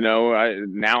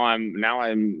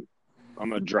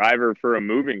I'm a driver for a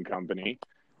moving company.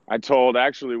 I told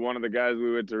actually one of the guys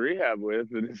we went to rehab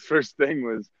with, and his first thing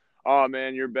was, "Oh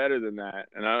man, you're better than that."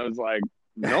 And I was like,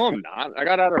 "No, I'm not. I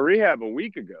got out of rehab a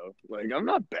week ago. Like, I'm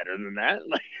not better than that."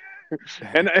 Like,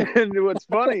 and what's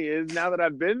funny is now that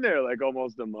I've been there like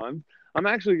almost a month, I'm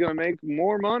actually going to make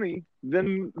more money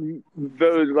than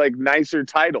the like nicer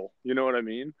title. You know what I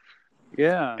mean?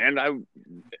 Yeah. And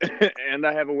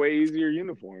I have a way easier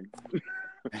uniform.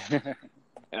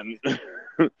 And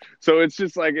so it's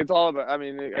just like, it's all about, I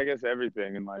mean, I guess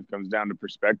everything in life comes down to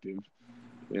perspective.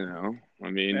 I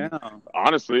mean,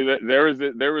 honestly,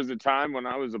 there was a time when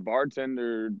I was a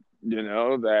bartender,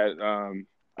 that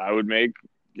I would make,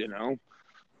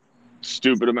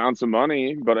 stupid amounts of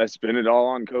money, but I spent it all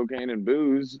on cocaine and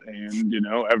booze, and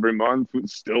every month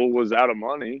still was out of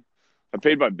money. I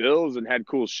paid my bills and had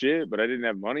cool shit, but I didn't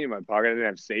have money in my pocket. I didn't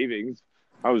have savings.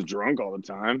 I was drunk all the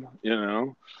time,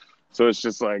 So it's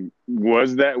just like,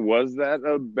 was that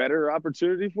a better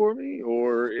opportunity for me,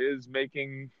 or is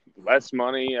making less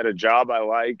money at a job I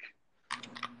like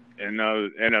and a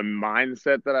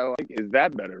mindset that I like, is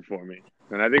that better for me?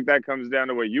 And I think that comes down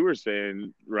to what you were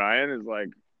saying, Ryan, is like,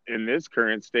 in this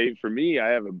current state, for me, I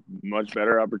have a much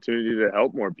better opportunity to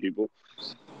help more people,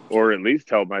 or at least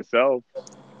help myself.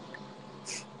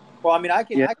 Well, I mean, I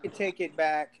could take it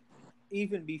back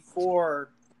even before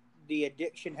the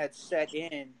addiction had set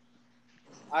in.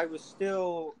 I was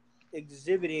still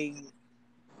exhibiting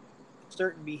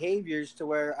certain behaviors to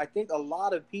where I think a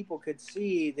lot of people could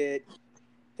see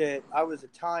that I was a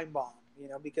time bomb,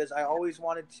 because I always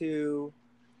wanted to,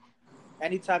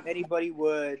 anytime anybody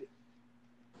would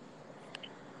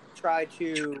try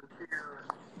to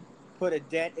put a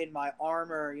dent in my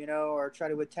armor, or try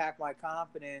to attack my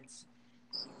confidence,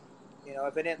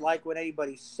 if I didn't like what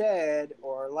anybody said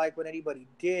or like what anybody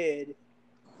did,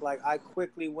 like I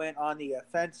quickly went on the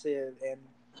offensive and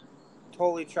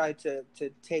totally tried to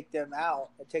take them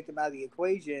out of the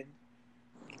equation.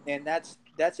 And that's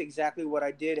exactly what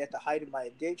I did at the height of my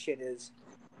addiction. Is,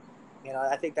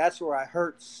 I think that's where I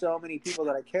hurt so many people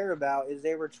that I care about, is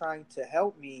they were trying to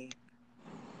help me,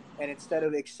 and instead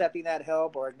of accepting that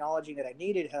help or acknowledging that I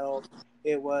needed help,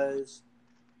 it was,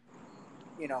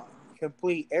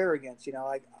 complete arrogance.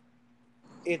 Like,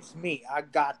 it's me. I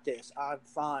got this. I'm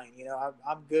fine.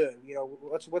 I'm good.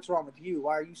 What's wrong with you?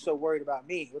 Why are you so worried about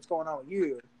me? What's going on with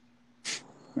you?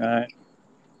 Right.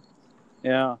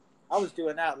 Yeah. I was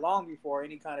doing that long before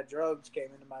any kind of drugs came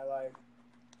into my life.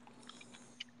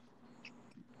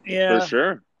 Yeah. For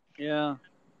sure. Yeah.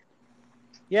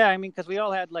 Yeah, I mean, because we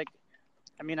all had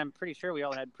I'm pretty sure we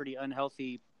all had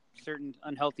certain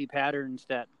unhealthy patterns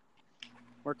that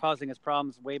were causing us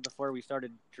problems way before we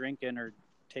started drinking or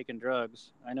taking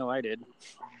drugs. I know I did.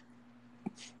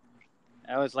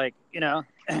 I was like,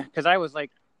 because I was like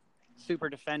super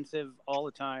defensive all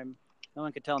the time. No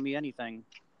one could tell me anything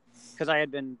because I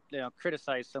had been,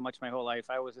 criticized so much my whole life.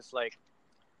 I was just like,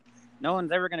 no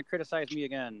one's ever going to criticize me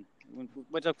again.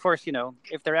 Which, of course,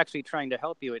 if they're actually trying to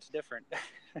help you, it's different.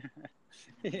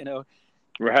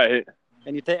 Right.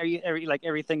 And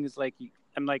everything is like,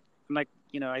 I'm like,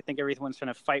 I think everyone's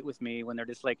trying to fight with me when they're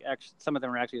just like, some of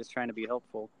them are actually just trying to be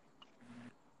helpful.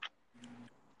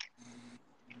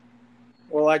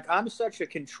 Well, like, I'm such a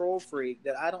control freak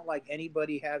that I don't like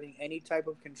anybody having any type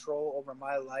of control over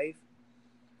my life.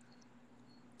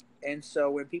 And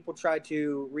so when people try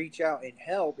to reach out and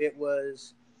help, it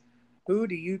was, who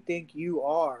do you think you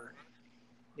are?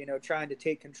 trying to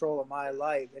take control of my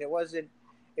life. And it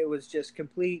was just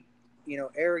complete,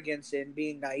 arrogance and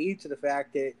being naive to the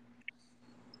fact that,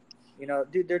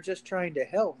 dude, they're just trying to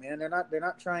help, man. They're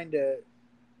not trying to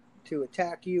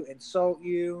attack you, insult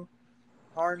you,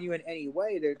 harm you in any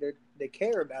way. They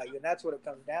care about you, and that's what it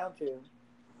comes down to.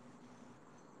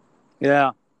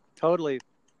 Yeah, totally.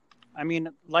 I mean,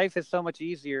 life is so much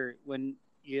easier when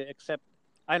you accept.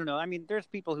 I don't know. I mean, there's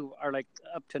people who are like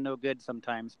up to no good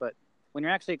sometimes, but when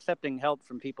you're actually accepting help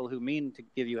from people who mean to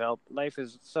give you help, life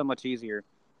is so much easier.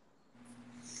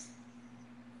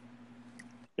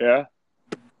 Yeah.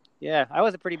 Yeah, I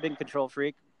was a pretty big control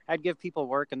freak. I'd give people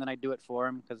work and then I'd do it for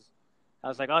them because I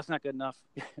was like, oh, it's not good enough.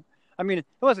 I mean, it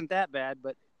wasn't that bad,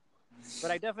 but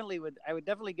I would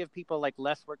definitely give people like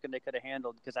less work than they could have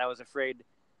handled because I was afraid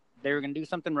they were going to do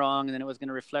something wrong and then it was going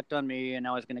to reflect on me and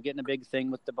I was going to get in a big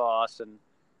thing with the boss. And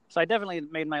so I definitely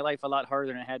made my life a lot harder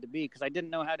than it had to be because I didn't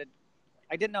know how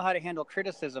to handle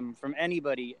criticism from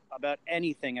anybody about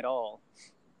anything at all.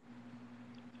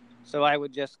 So I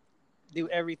would just do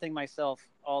everything myself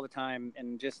all the time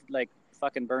and just like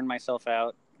fucking burn myself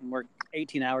out and work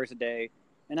 18 hours a day.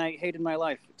 And I hated my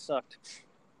life. It sucked.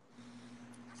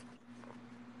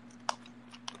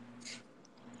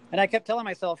 And I kept telling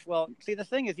myself, well, see, the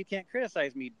thing is you can't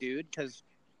criticize me, dude, because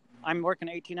I'm working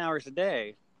 18 hours a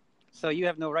day. So you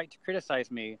have no right to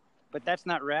criticize me. But that's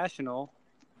not rational.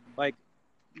 Like,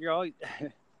 you're always,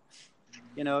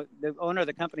 the owner of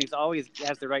the company always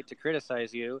has the right to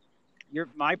criticize you.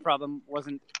 My problem was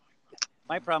that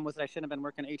I shouldn't have been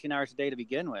working 18 hours a day to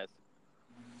begin with.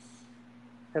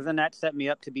 Because then that set me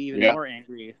up to be even more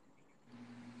angry.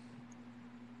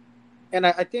 And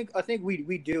I think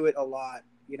we do it a lot.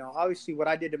 Obviously what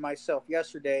I did to myself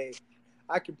yesterday,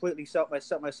 I completely set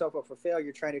myself up for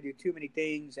failure trying to do too many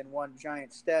things in one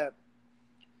giant step.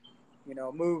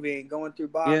 Moving, going through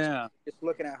boxes, just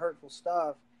looking at hurtful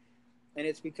stuff. And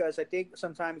it's because I think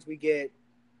sometimes we get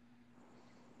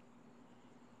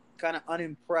kind of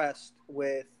unimpressed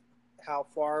with how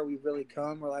far we've really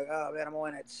come. We're like, oh man, I'm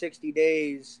only at 60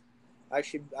 days. I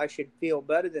should feel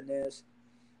better than this.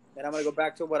 And I'm going to go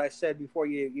back to what I said before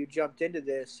you jumped into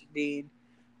this, Dean.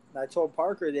 And I told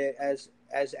Parker that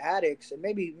as addicts, and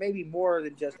maybe more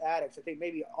than just addicts, I think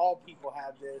maybe all people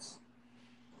have this,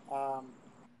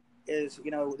 is,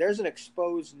 there's an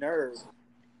exposed nerve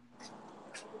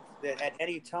that at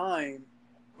any time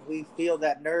we feel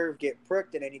that nerve get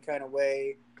pricked in any kind of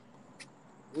way,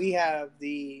 we have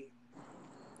the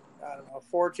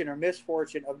fortune or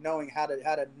misfortune of knowing how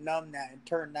to numb that and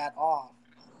turn that off.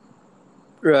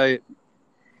 Right.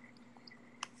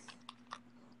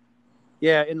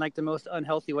 Yeah, in like the most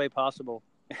unhealthy way possible.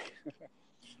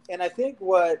 And I think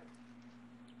what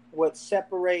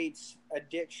separates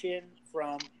addiction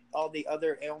from all the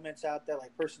other ailments out there,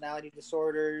 like personality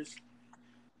disorders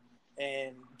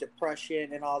and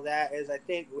depression and all that, is I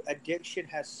think addiction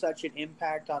has such an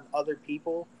impact on other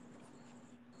people.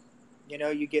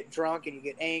 You get drunk and you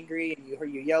get angry and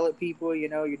you yell at people,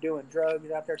 you're doing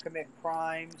drugs out there committing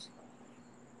crimes.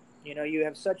 You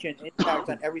have such an impact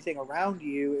on everything around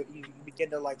you. You begin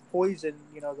to like poison,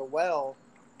 the well.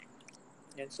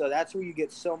 And so that's where you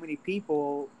get so many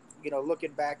people,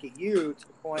 looking back at you to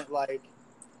the point like,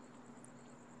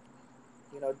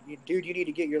 dude, you need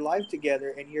to get your life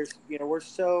together. And we're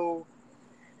so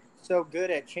good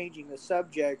at changing the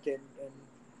subject and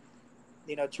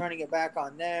turning it back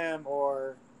on them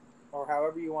or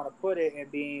however you want to put it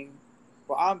and being,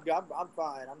 well, I'm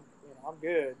fine. I'm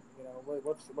good.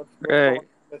 What's right. going on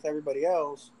with everybody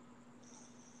else?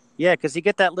 Yeah, because you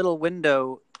get that little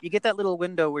window. You get that little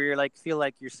window where you're like, feel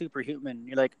like you're superhuman.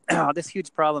 You're like, oh, this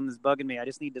huge problem is bugging me. I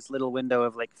just need this little window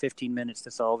of like 15 minutes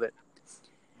to solve it.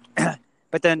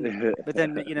 But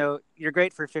then, you're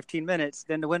great for 15 minutes.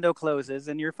 Then the window closes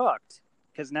and you're fucked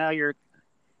because now you're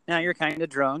kind of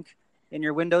drunk and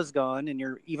your window's gone and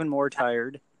you're even more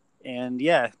tired. And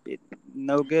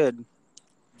no good.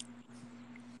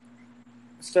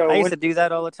 So I used to do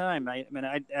that all the time. I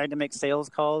had to make sales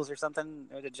calls or something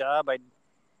at a job.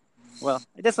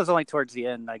 This was only towards the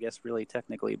end, I guess, really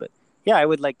technically. But yeah, I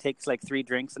would like take like 3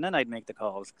 drinks and then I'd make the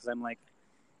calls because I'm like,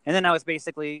 and then I was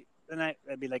basically, then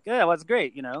I'd be like, yeah, well, it's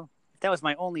great. If that was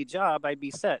my only job, I'd be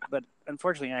set. But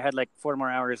unfortunately, I had like 4 more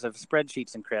hours of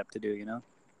spreadsheets and crap to do.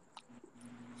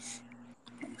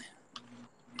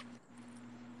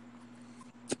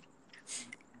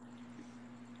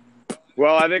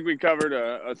 Well, I think we covered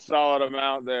a solid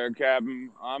amount there,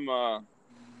 Captain. I'm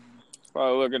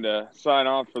probably looking to sign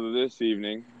off for this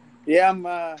evening. Yeah,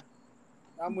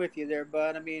 I'm with you there,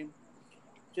 bud. I mean,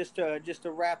 just to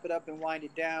wrap it up and wind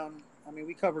it down. I mean,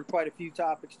 we covered quite a few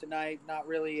topics tonight. Not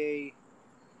really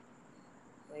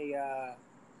a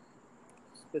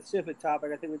specific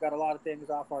topic. I think we've got a lot of things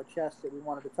off our chest that we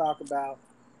wanted to talk about.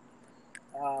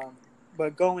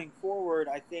 But going forward,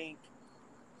 I think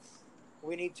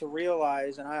we need to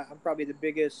realize, and I'm probably the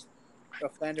biggest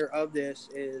offender of this,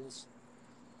 is,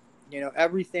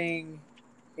 everything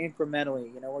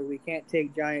incrementally. We can't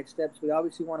take giant steps. We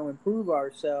obviously want to improve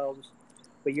ourselves,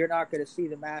 but you're not going to see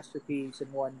the masterpiece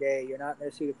in one day. You're not going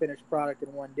to see the finished product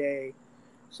in one day.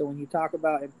 So when you talk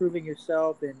about improving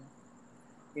yourself and,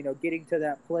 getting to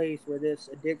that place where this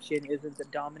addiction isn't the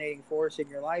dominating force in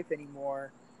your life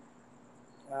anymore,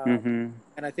 and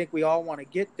I think we all want to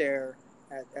get there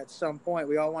at some point.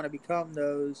 We all want to become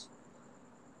those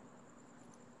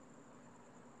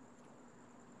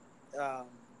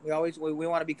we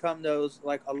want to become those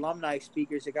like alumni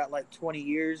speakers that got like 20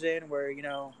 years in, where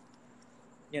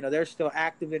they're still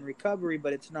active in recovery,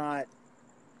 but it's not,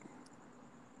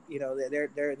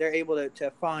 they're able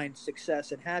to find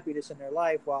success and happiness in their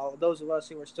life, while those of us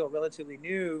who are still relatively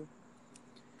new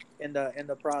in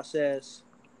the process,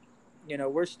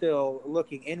 we're still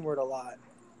looking inward a lot.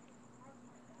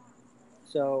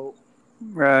 So,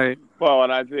 right. Well,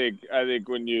 and I think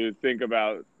when you think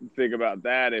about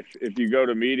that, if you go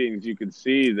to meetings, you can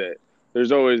see that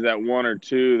there's always that one or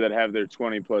two that have their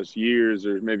 20 plus years,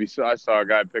 or maybe I saw a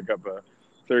guy pick up a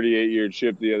 38-year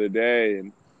chip the other day,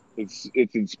 and it's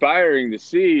inspiring to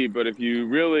see. But if you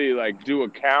really do a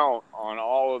count on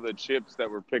all of the chips that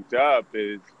were picked up,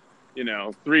 is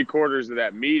 3/4 of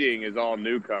that meeting is all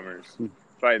newcomers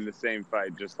fighting the same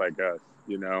fight just like us,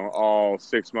 all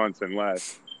 6 months and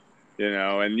less.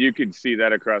 And you can see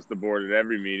that across the board at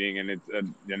every meeting. And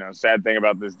it's sad thing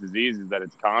about this disease is that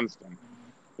it's constant.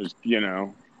 There's,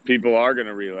 people are going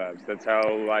to relapse. That's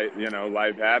how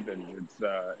life happens.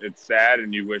 It's sad,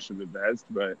 and you wish them the best,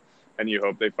 and you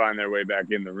hope they find their way back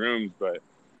in the rooms. But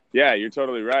yeah, you're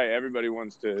totally right. Everybody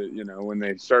wants to, when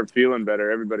they start feeling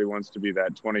better, everybody wants to be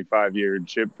that 25-year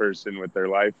chip person with their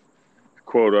life,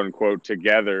 quote unquote,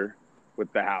 together,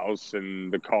 with the house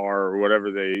and the car or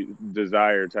whatever they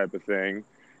desire type of thing.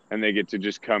 And they get to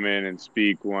just come in and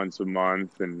speak once a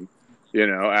month and,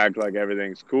 act like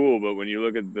everything's cool. But when you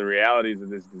look at the realities of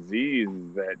this disease,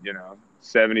 that,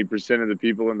 70% of the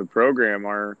people in the program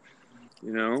are,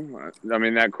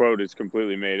 that quote is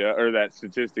completely made up, or that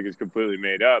statistic is completely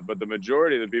made up, but the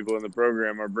majority of the people in the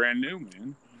program are brand new,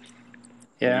 man.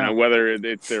 Yeah. Whether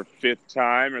it's their 5th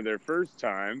time or their first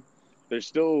time, they're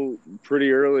still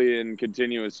pretty early in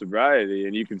continuous sobriety,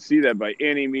 and you can see that by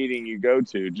any meeting you go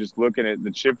to. Just looking at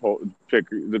the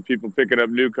people picking up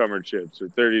newcomer chips, or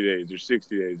 30 days, or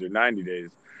 60 days, or 90 days,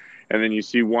 and then you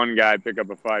see one guy pick up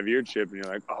a 5-year chip, and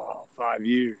you're like, "Oh, 5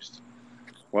 years."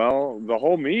 Well, the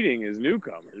whole meeting is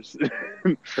newcomers,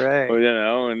 Right?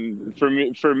 And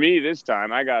for me this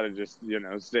time, I got to just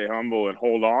stay humble and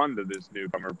hold on to this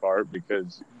newcomer part,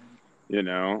 because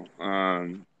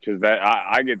because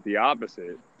I get the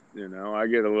opposite.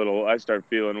 I start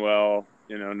feeling well,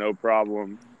 no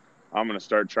problem. I'm going to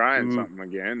start trying something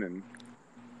again. And,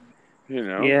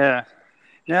 Yeah.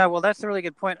 Yeah. Well, that's a really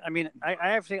good point. I mean, I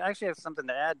actually have something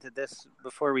to add to this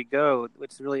before we go,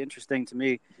 which is really interesting to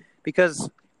me, because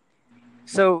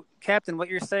so Captain, what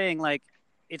you're saying,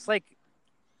 it's like,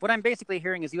 what I'm basically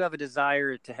hearing is you have a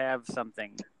desire to have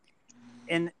something,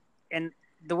 and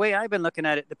the way I've been looking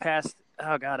at it the past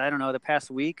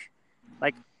week,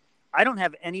 I don't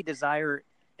have any desire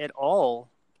at all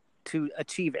to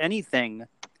achieve anything,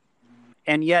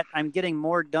 and yet I'm getting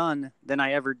more done than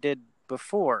I ever did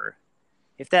before,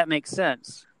 if that makes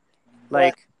sense.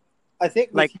 I think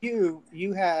with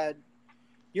you had,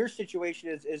 your situation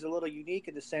is a little unique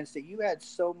in the sense that you had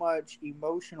so much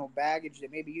emotional baggage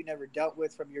that maybe you never dealt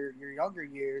with from your younger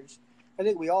years. I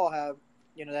think we all have,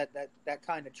 that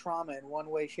kind of trauma in one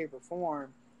way, shape, or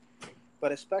form.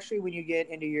 But especially when you get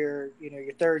into your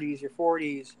 30s, your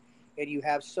 40s, and you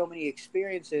have so many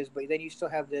experiences, but then you still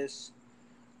have this,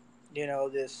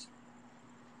 this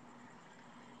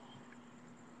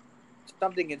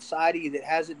something inside of you that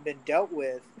hasn't been dealt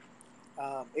with.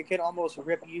 It can almost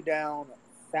rip you down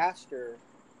faster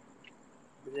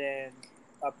than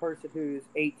a person who's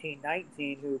 18,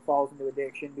 19 who falls into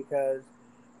addiction, because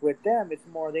with them it's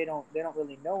more they don't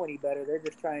really know any better. They're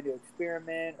just trying to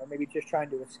experiment, or maybe just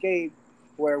trying to escape,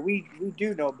 where we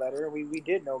do know better. We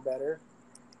did know better.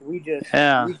 We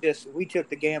took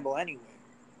the gamble anyway.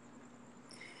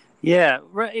 Yeah,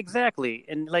 right, exactly.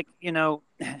 And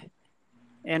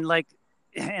and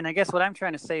I guess what I'm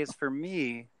trying to say is, for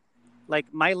me,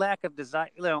 my lack of desire,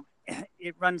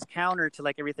 it runs counter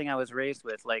to everything I was raised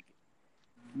with,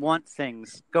 want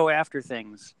things, go after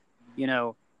things.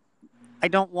 I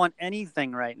don't want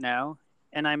anything right now.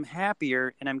 and I'm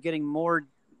happier, and I'm getting more,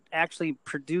 actually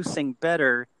producing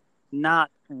better,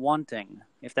 not wanting,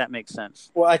 if that makes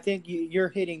sense. Well, I think you're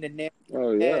hitting the nail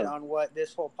Oh on the head yeah. on what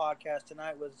this whole podcast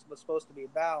tonight was supposed to be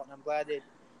about, and I'm glad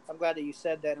that you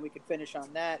said that, and we could finish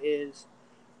on that. Is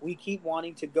we keep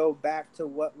wanting to go back to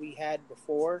what we had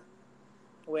before,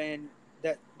 when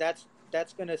that's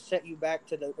going to set you back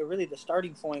to the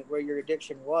starting point where your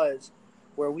addiction was.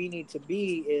 Where we need to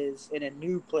be is in a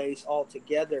new place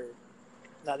altogether.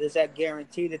 Now, does that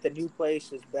guarantee that the new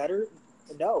place is better?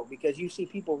 No, because you see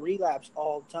people relapse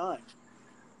all the time.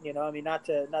 You know, I mean, not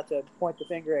to point the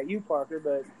finger at you, Parker,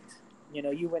 but you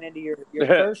know, you went into your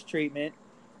first treatment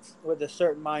with a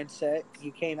certain mindset.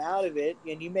 You came out of it,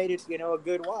 and you made it, you know, a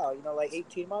good while. You know, like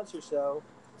 18 months or so.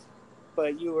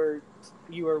 But you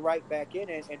were right back in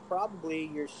it, and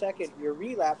probably your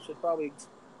relapse was probably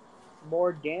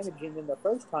more damaging than the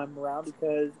first time around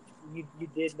because you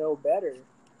did know better.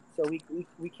 So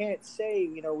we can't say,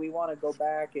 you know, we want to go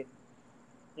back and,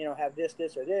 you know, have this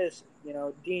or this. You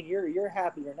know, Dean, you're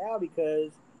happier now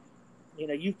because, you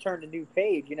know, you've turned a new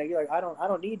page. You know, you're like, I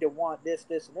don't need to want this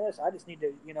and this. I just need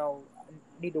to, you know,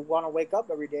 want to wake up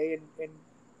every day and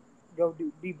go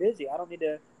be busy. I don't need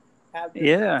to have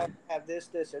this, have this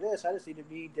or this. I just need to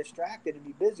be distracted and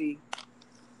be busy.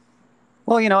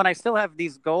 Well, you know, and I still have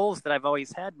these goals that I've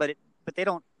always had, but they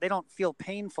don't feel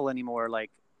painful anymore.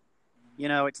 Like, you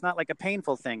know, it's not like a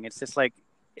painful thing. It's just like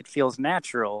it feels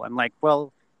natural. I'm like,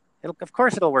 well, of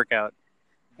course it'll work out.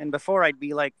 And before I'd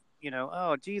be like, you know,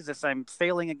 oh Jesus, I'm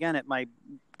failing again at my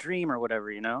dream or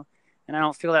whatever, you know. And I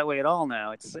don't feel that way at all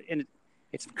now.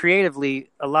 It's creatively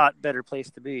a lot better place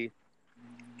to be.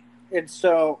 And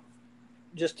so,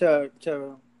 just to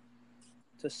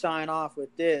sign off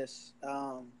with this,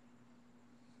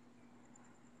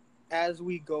 as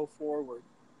we go forward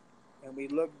and we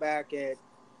look back at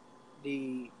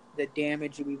the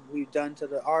damage we've done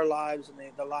to our lives and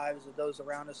the lives of those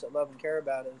around us that love and care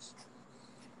about us,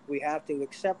 we have to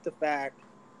accept the fact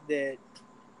that,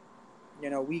 you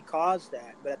know, we caused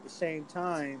that. But at the same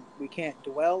time, we can't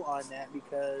dwell on that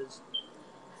because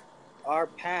our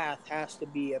path has to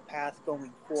be a path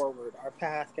going forward. Our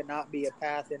path cannot be a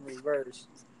path in reverse,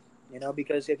 you know,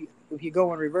 because if you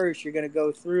go in reverse, you're going to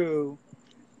go through,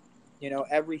 you know,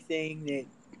 everything that,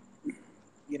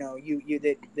 you know,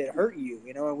 that hurt you,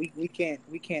 you know, and we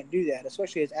can't do that,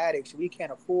 especially as addicts. We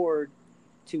can't afford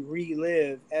to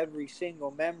relive every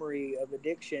single memory of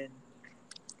addiction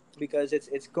because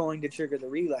it's going to trigger the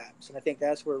relapse. And I think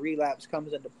that's where relapse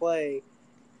comes into play.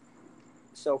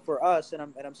 So for us, and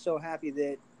I'm so happy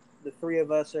that the three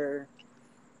of us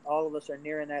all of us are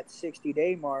nearing that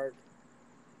 60-day mark,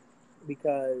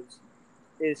 because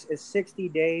is 60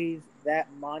 days that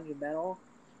monumental?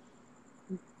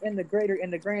 In the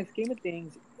grand scheme of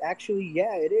things, actually,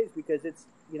 yeah, it is, because it's,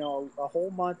 you know, a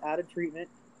whole month out of treatment.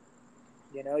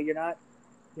 You know, you're not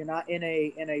in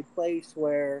a place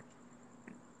where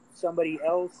somebody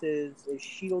else is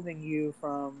shielding you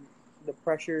from the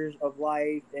pressures of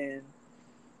life and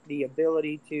the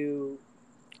ability to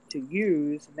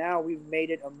use. Now we've made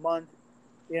it a month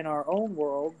in our own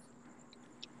world,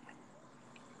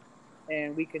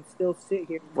 and we can still sit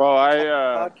here. Well,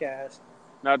 podcast.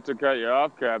 Not to cut you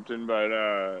off, Captain, but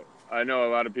I know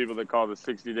a lot of people that call the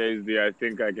 60 days the "I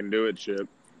think I can do it" chip.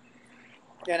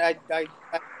 And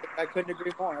I couldn't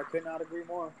agree more. I could not agree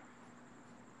more.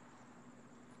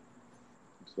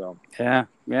 So yeah,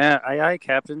 aye,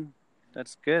 Captain.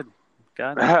 That's good.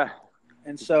 Got it.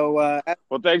 And so, well,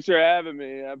 thanks for having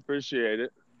me. I appreciate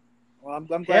it. Well, I'm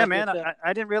glad. Yeah, man.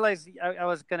 I didn't realize I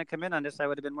was going to come in on this. I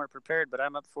would have been more prepared, but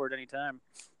I'm up for it anytime.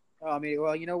 I mean,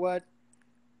 well, you know what?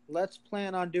 Let's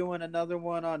plan on doing another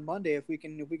one on Monday if we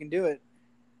can do it.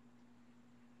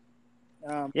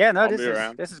 Yeah, no,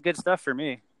 this is good stuff for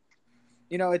me.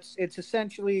 You know, it's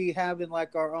essentially having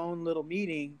like our own little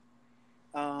meeting.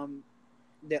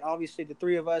 That obviously the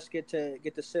three of us get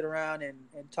to sit around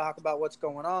and talk about what's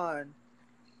going on.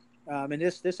 And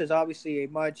this is obviously a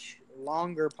much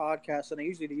longer podcast than I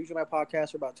usually do. Usually my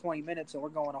podcasts are about 20 minutes, and we're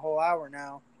going a whole hour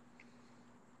now.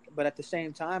 But at the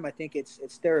same time, I think it's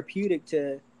therapeutic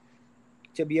to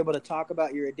be able to talk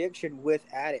about your addiction with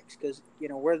addicts, because, you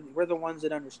know, we're the ones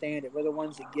that understand it. We're the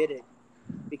ones that get it,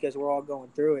 because we're all going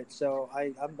through it. So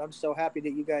I'm so happy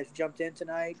that you guys jumped in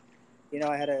tonight. You know,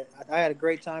 I had a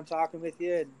great time talking with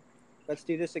you, and let's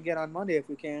do this again on Monday if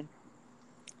we can.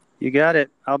 You got it.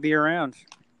 I'll be around.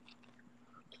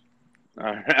 All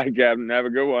right, Captain. Have a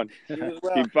good one. You as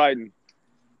well. Keep fighting.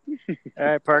 All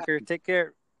right, Parker. Take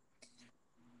care.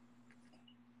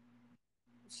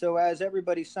 So as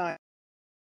everybody signs.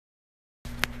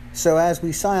 So as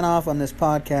we sign off on this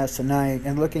podcast tonight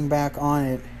and looking back on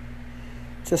it,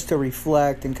 just to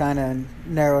reflect and kind of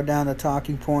narrow down the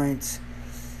talking points,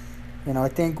 I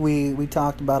think we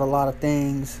talked about a lot of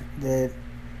things that,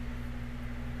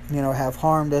 have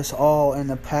harmed us all in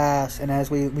the past. And as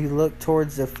we look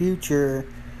towards the future,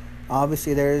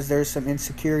 obviously there's some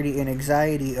insecurity and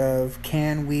anxiety of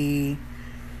can we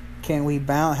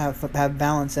have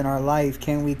balance in our life?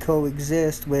 Can we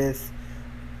coexist with,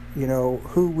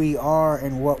 who we are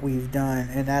and what we've done?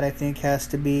 And that, I think, has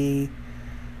to be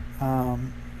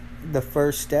the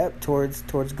first step towards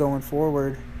going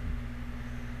forward.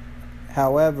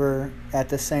 However, at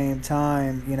the same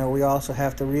time, we also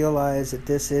have to realize that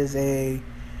this is a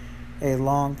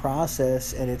long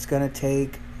process, and it's going to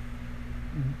take,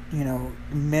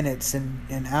 minutes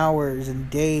and hours and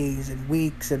days and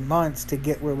weeks and months to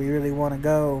get where we really want to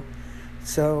go.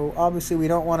 So obviously we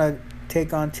don't want to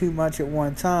take on too much at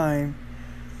one time.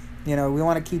 We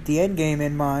want to keep the end game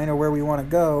in mind, or where we want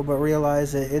to go, but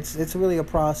realize that it's really a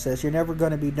process. You're never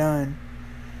going to be done.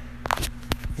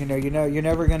 You're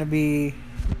never going to be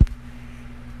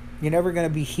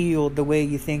healed the way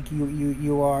you think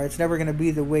you are. It's never going to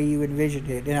be the way you envisioned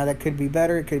it. That could be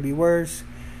better, it could be worse.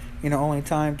 Only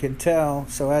time can tell.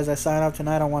 So as I sign off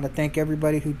tonight, I want to thank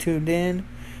everybody who tuned in.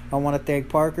 I want to thank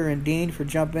Parker and Dean for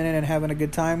jumping in and having a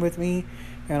good time with me.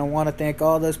 And I want to thank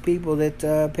all those people that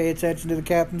pay attention to the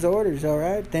captain's orders. All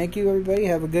right. Thank you, everybody.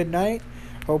 Have a good night.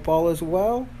 Hope all is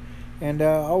well. And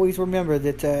always remember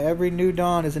that every new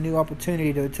dawn is a new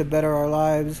opportunity to better our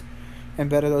lives and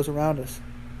better those around us.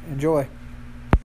 Enjoy.